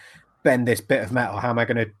going to bend this bit of metal? How am I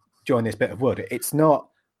going to join this bit of wood? It's not,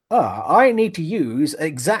 I need to use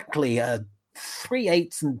exactly a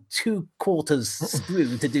 3/8 and 2/4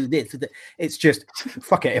 screw to do this. It's just,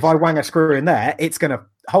 fuck it. If I wang a screw in there, it's going to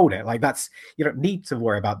hold it. Like you don't need to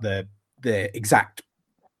worry about the exact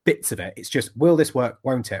bits of it. It's just, will this work?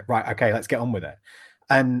 Won't it? Right. Okay. Let's get on with it.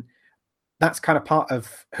 And that's kind of part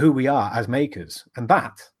of who we are as makers. And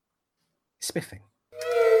that is spiffing.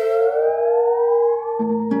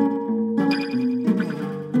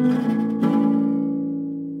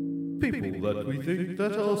 People that we think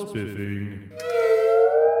that are spiffing.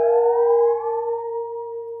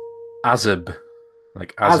 Azeb,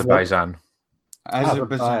 like Azerbaijan.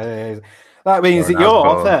 Azerbaijan. That means that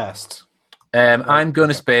you're first. I'm going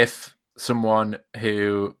to spiff someone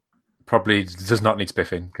who probably does not need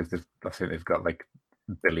spiffing, because I think they've got like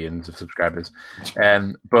billions of subscribers.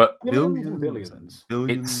 But billions.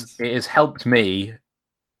 It has helped me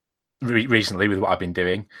recently with what I've been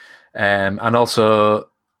doing, and also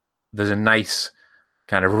there's a nice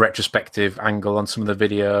kind of retrospective angle on some of the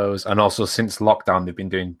videos, and also since lockdown they've been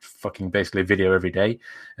doing fucking basically video every day,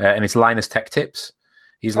 and it's Linus Tech Tips.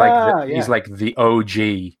 He's like he's like the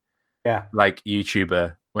OG like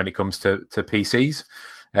YouTuber when it comes to PCs.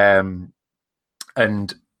 And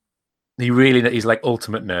he's like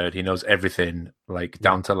ultimate nerd. He knows everything, like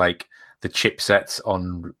down to like the chipsets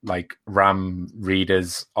on like RAM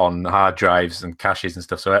readers on hard drives and caches and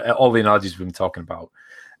stuff. So all the analogies we've been talking about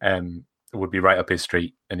would be right up his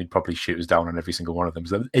street, and he'd probably shoot us down on every single one of them.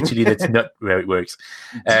 So actually that's not where it works.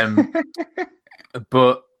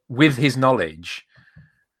 But with his knowledge,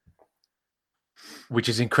 which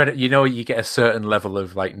is incredible, you get a certain level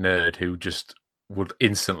of like nerd who just would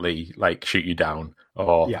instantly like shoot you down,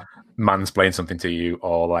 or mansplain something to you,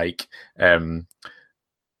 or like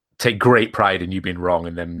take great pride in you being wrong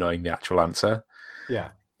and them knowing the actual answer.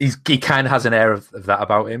 He kind of has an air of that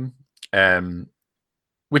about him,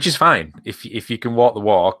 which is fine if you can walk the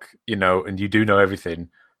walk, and you do know everything.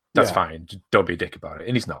 That's fine. Just don't be a dick about it.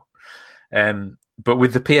 And he's not. But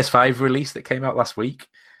with the PS5 release that came out last week,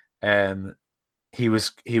 he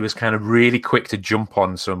was kind of really quick to jump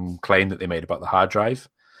on some claim that they made about the hard drive,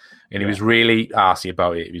 and he was really arsey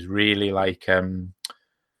about it. He was really like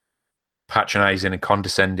patronizing and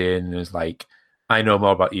condescending, and was like, I know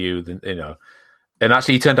more about you than And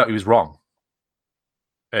actually, it turned out he was wrong.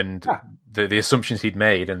 And the assumptions he'd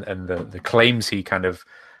made and the claims he kind of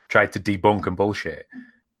tried to debunk and bullshit,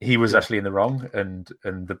 he was actually in the wrong. And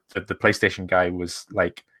the PlayStation guy was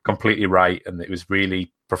like completely right, and it was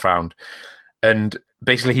really profound. And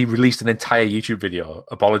basically, he released an entire YouTube video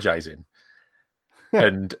apologizing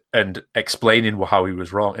and explaining how he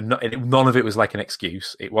was wrong. And none of it was like an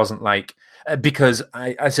excuse. It wasn't like because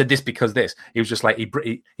I said this because this. It was just like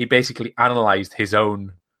he basically analyzed his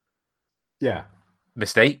own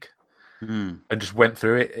mistake and just went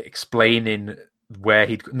through it, explaining where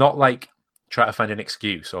he'd not like try to find an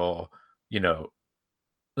excuse or no,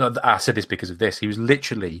 I said this because of this. He was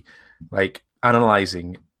literally like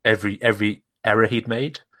analyzing every error he'd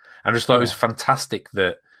made. I just thought it was fantastic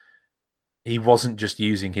that he wasn't just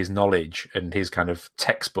using his knowledge and his kind of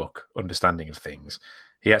textbook understanding of things.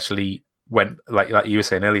 He actually went, like you were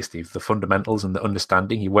saying earlier, Steve, the fundamentals and the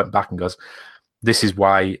understanding. He went back and goes, this is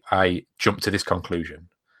why I jumped to this conclusion.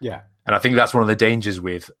 Yeah. And I think that's one of the dangers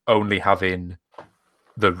with only having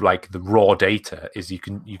the raw data is you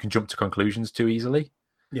can jump to conclusions too easily.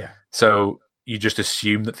 Yeah. So you just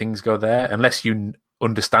assume that things go there unless you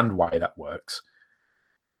understand why that works.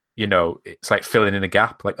 It's like filling in a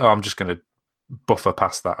gap. Like, oh, I'm just going to buffer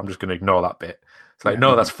past that. I'm just going to ignore that bit. It's like,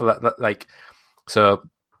 no, that's for that. Like, so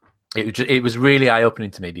it was really eye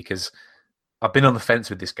opening to me because I've been on the fence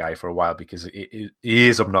with this guy for a while because he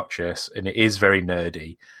is obnoxious and it is very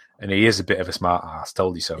nerdy and he is a bit of a smart ass.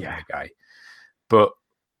 Told you so, kind of guy. But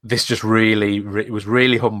this just really, it was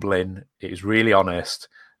really humbling. It was really honest,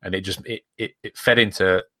 and it just it fed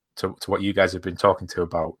into what you guys have been talking to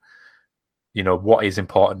about. What is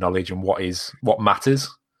important knowledge and what matters.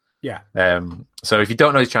 Yeah. So if you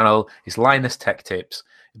don't know his channel, it's Linus Tech Tips.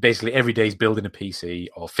 Basically, every day he's building a PC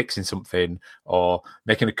or fixing something or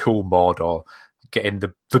making a cool mod or getting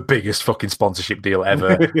the biggest fucking sponsorship deal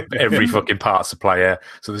ever. Every fucking part supplier.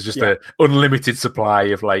 So there's just an unlimited supply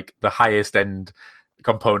of like the highest end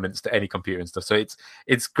components to any computer and stuff. So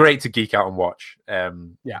it's great to geek out and watch.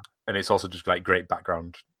 And it's also just like great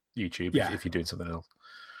background YouTube if you're doing something else.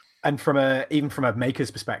 And even from a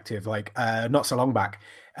maker's perspective, like not so long back,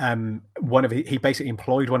 he basically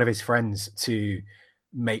employed one of his friends to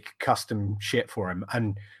make custom shit for him,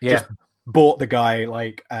 and just bought the guy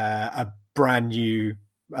like a brand new,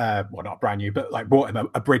 well, not brand new, but like bought him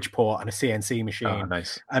a Bridgeport and a CNC machine,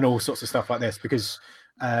 and all sorts of stuff like this. Because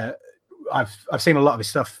I've seen a lot of his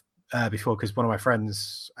stuff before. Because one of my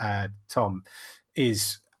friends, Tom,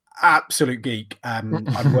 is absolute geek.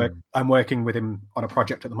 I'm working with him on a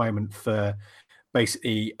project at the moment for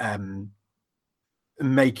basically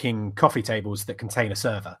making coffee tables that contain a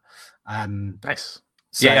server. Nice.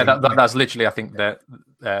 So, that's literally, I think that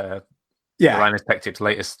Linus Tech Tips'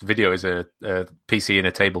 latest video is a PC and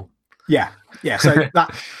a table. Yeah. So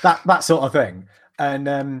that sort of thing,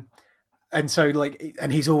 and so like,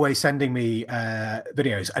 and he's always sending me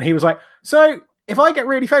videos, and he was like, so if I get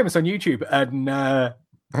really famous on YouTube and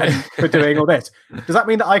for doing all this, does that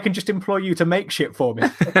mean that I can just employ you to make shit for me?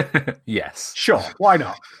 Yes, sure, why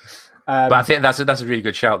not? But I think that's a really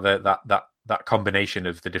good shout, that combination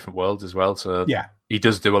of the different worlds as well. So he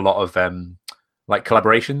does do a lot of like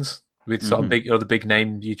collaborations with sort of big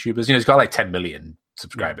name YouTubers. He's got like 10 million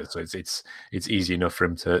subscribers, so it's easy enough for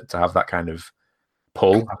him to have that kind of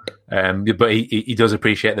pull. But he does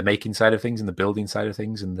appreciate the making side of things and the building side of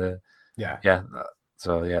things, and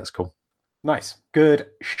so it's cool. Nice. Good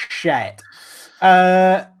shit.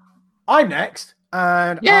 I'm next.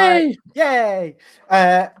 And yay!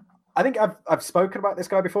 I think I've spoken about this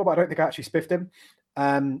guy before, but I don't think I actually spiffed him.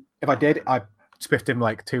 If I did, I spiffed him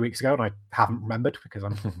like 2 weeks ago, and I haven't remembered because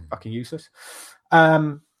I'm fucking useless.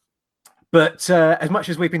 But as much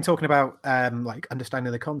as we've been talking about like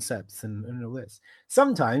understanding the concepts and all this,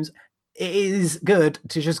 sometimes it is good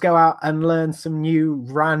to just go out and learn some new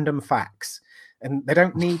random facts. And they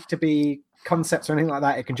don't need to be concepts or anything like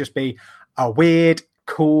that. It can just be a weird,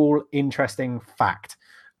 cool, interesting fact.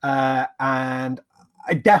 And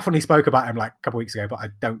I definitely spoke about him like a couple of weeks ago, but I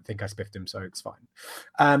don't think I spiffed him, so it's fine.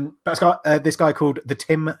 But it's got this guy called the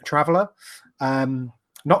Tim Traveler.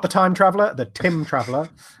 Not the Time Traveler, the Tim Traveler.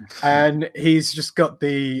 And he's just got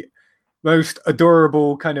the most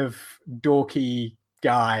adorable kind of dorky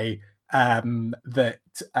guy that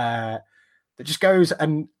just goes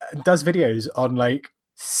and does videos on like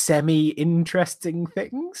semi-interesting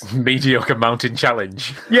things. Mediocre mountain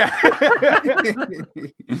challenge. Yeah.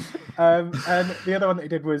 And the other one that he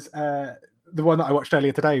did was the one that I watched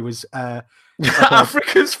earlier today was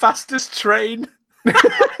Africa's fastest train.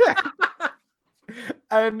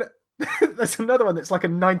 And there's another one that's like a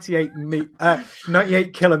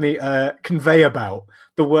 98 kilometer conveyor belt,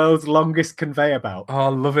 the world's longest conveyor belt. Oh, I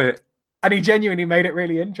love it. And he genuinely made it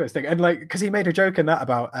really interesting. And like, because he made a joke in that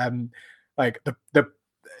about like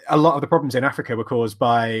a lot of the problems in Africa were caused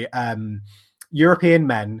by European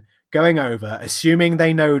men going over, assuming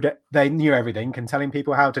they knew everything, and telling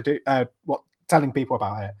people how to do telling people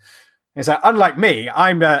about it. It's like, unlike me,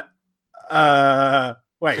 I'm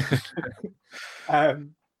wait.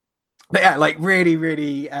 But yeah, like really,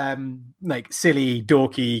 really like silly,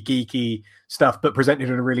 dorky, geeky stuff, but presented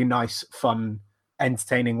in a really nice, fun,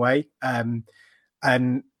 entertaining way. And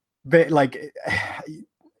like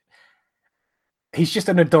he's just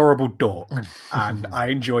an adorable dork, and I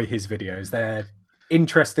enjoy his videos. They're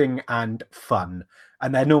interesting and fun,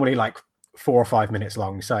 and they're normally like 4 or 5 minutes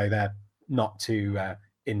long, so they're not too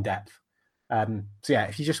in depth. So yeah,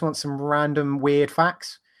 if you just want some random weird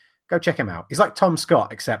facts, go check him out. He's like Tom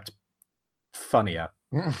Scott, except funnier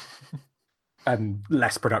and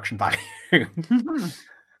less production value.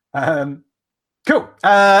 Cool.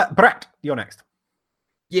 Brett, you're next.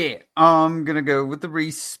 Yeah, I'm gonna go with the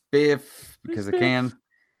Reese Biff because I can.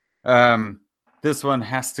 This one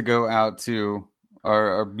has to go out to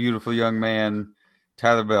our beautiful young man,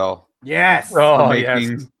 Tyler Bell. Yes.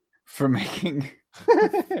 For making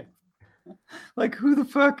like, who the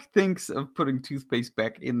fuck thinks of putting toothpaste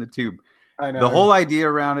back in the tube? I know. The whole idea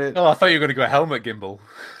around it. Oh, I thought you were going to go helmet gimbal.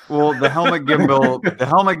 Well, the helmet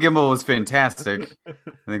gimbal was fantastic. I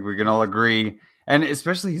think we can all agree. And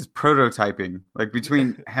especially his prototyping, like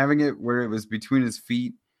between having it where it was between his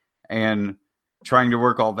feet and trying to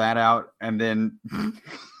work all that out. And then,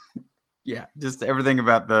 yeah, just everything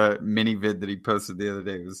about the mini vid that he posted the other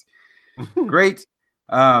day was great.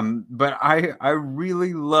 But I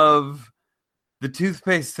really love the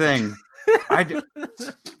toothpaste thing. I'm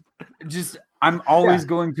always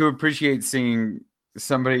going to appreciate seeing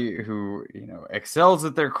somebody who, excels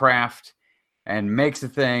at their craft and makes a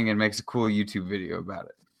thing and makes a cool YouTube video about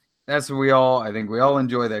it. That's what I think we all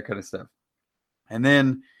enjoy that kind of stuff. And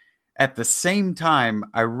then at the same time,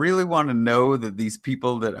 I really want to know that these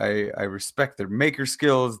people that I respect their maker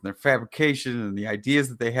skills and their fabrication and the ideas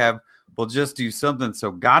that they have will just do something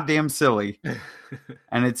so goddamn silly.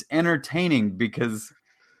 And it's entertaining because,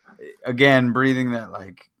 again, breathing that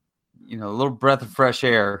a little breath of fresh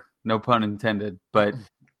air, no pun intended, but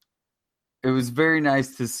it was very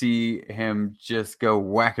nice to see him just go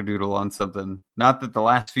wackadoodle on something. Not that the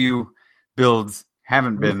last few builds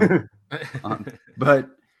haven't been, but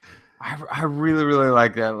I really, really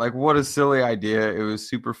like that. Like, what a silly idea. It was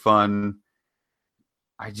super fun.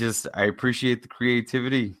 I appreciate the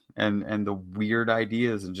creativity and the weird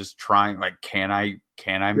ideas and just trying, like, can I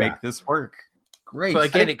make this work? Great. But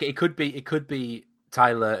again, it could be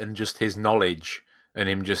Tyler and just his knowledge and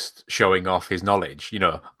him just showing off his knowledge.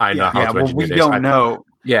 I know how to engineer we this. don't know.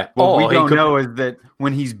 Yeah. What we don't know is that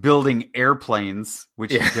when he's building airplanes,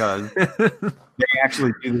 which he does, they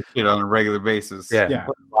actually do this shit on a regular basis. Yeah.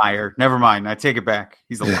 Liar. Never mind. I take it back.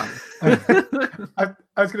 He's a liar.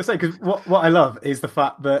 I was going to say, because what I love is the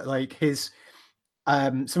fact that like his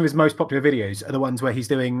some of his most popular videos are the ones where he's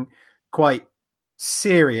doing quite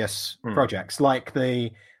serious projects, like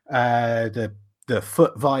the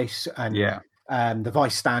foot vice and the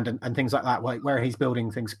vice stand and things like that, where he's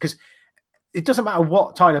building things, because it doesn't matter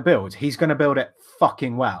what Tyler builds, he's going to build it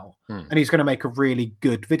fucking well, and he's going to make a really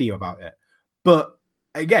good video about it. But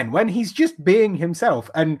again, when he's just being himself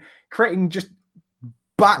and creating just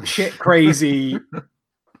batshit crazy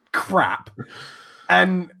crap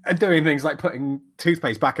and doing things like putting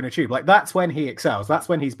toothpaste back in a tube, like, that's when he excels. That's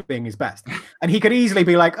when he's being his best. And he could easily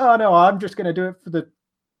be like, oh no, I'm just going to do it for the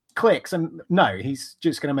clicks. And no, he's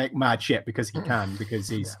just going to make mad shit because he can, because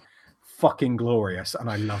he's fucking glorious and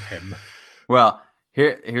I love him. Well,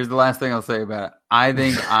 here's the last thing I'll say about it. I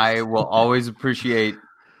think I will always appreciate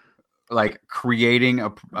like creating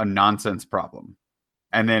a nonsense problem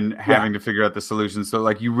and then having to figure out the solution. So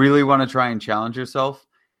like, you really want to try and challenge yourself,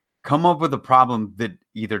 come up with a problem that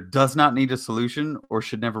either does not need a solution or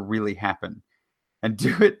should never really happen, and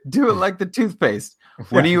do it like the toothpaste.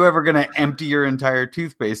 When are you ever going to empty your entire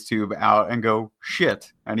toothpaste tube out and go,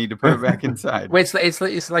 shit, I need to put it back inside? Wait, it's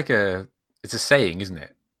a saying, isn't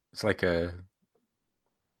it? It's like you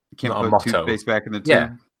can't not a put motto. Toothpaste back in the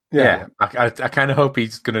tube. Yeah. I kind of hope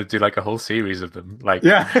he's going to do like a whole series of them, like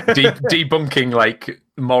debunking like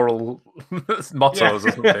moral mottos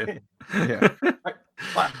or something. Yeah.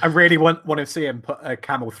 I really want to see him put a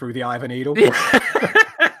camel through the eye of a needle.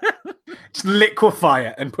 Just liquefy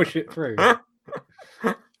it and push it through.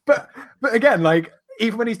 But again, like,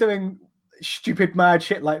 even when he's doing stupid mad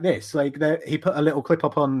shit like this, like he put a little clip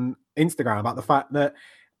up on Instagram about the fact that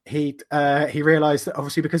he realized that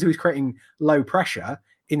obviously because he was creating low pressure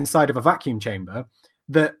inside of a vacuum chamber,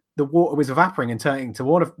 that the water was evaporating and turning to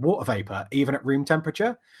water vapor even at room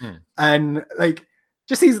temperature. And like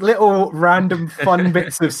just these little random fun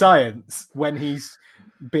bits of science when he's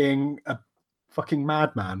being a fucking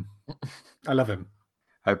madman. I love him.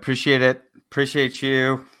 I appreciate it. Appreciate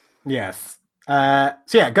you. Yes. So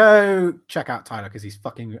yeah, go check out Tyler because he's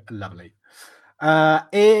fucking lovely.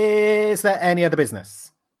 Is there any other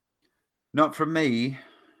business? Not from me.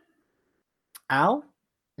 Al?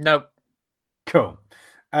 No. Cool.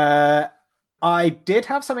 I did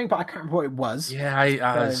have something, but I can't remember what it was. Yeah,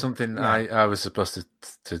 I something. Yeah. I was supposed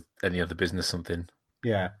to any other business something.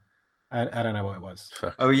 Yeah. I don't know what it was.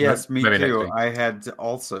 Fuck. Oh yes, me Maybe too. next week. I had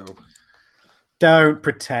also. Don't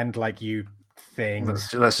pretend like you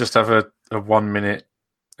things. Let's just have a 1 minute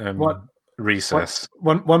What? recess.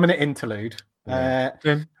 1 minute interlude. Yeah.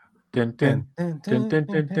 Dun, dun, dun, dun, dun, dun,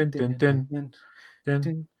 dun, dun, dun,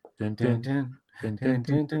 dun, dun,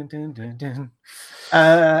 dun, dun, dun, dun.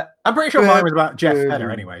 I'm pretty sure mine was about Jeff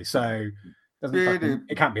Fenner anyway, so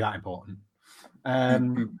it can't be that important.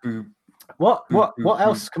 What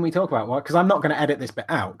else can we talk about? Because I'm not going to edit this bit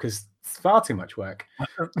out because it's far too much work.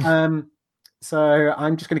 So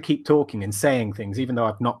I'm just going to keep talking and saying things, even though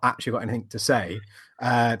I've not actually got anything to say.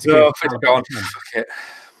 It's gone. Fuck it.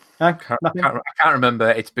 I can't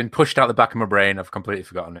remember. It's been pushed out the back of my brain. I've completely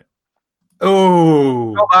forgotten it.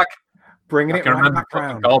 Oh, Go back. Bringing it right back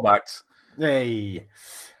around. Callbacks. Hey.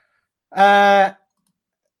 Right.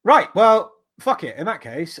 Well, fuck it. In that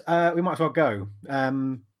case, we might as well go.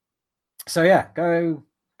 So yeah, go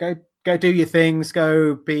do your things.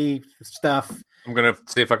 Go be stuff. I'm gonna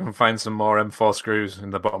see if I can find some more M4 screws in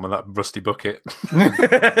the bottom of that rusty bucket.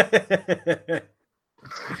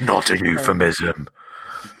 Not a euphemism.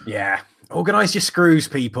 Yeah. Organize your screws,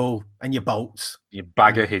 people, and your bolts. Your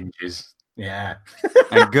bag of hinges. Yeah.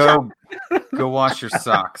 And go wash your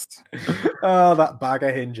socks. Oh, that bag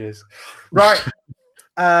of hinges. Right.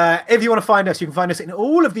 If you want to find us, you can find us in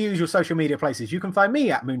all of the usual social media places. You can find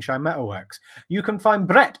me at Moonshine Metalworks. You can find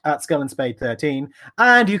Brett at Skull and Spade 13.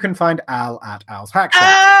 And you can find Al at Al's Hack Shack.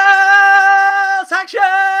 Al's Hack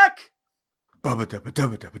Shack!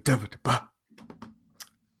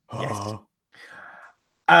 Yes.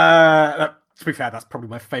 To be fair, that's probably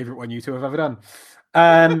my favorite one you two have ever done.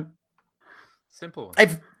 Simple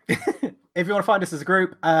one. If you want to find us as a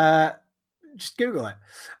group, just Google it.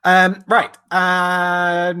 Right.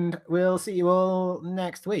 And we'll see you all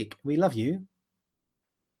next week. We love you.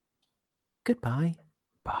 Goodbye.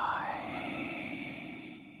 Bye.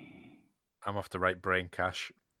 I'm off to write brain cache.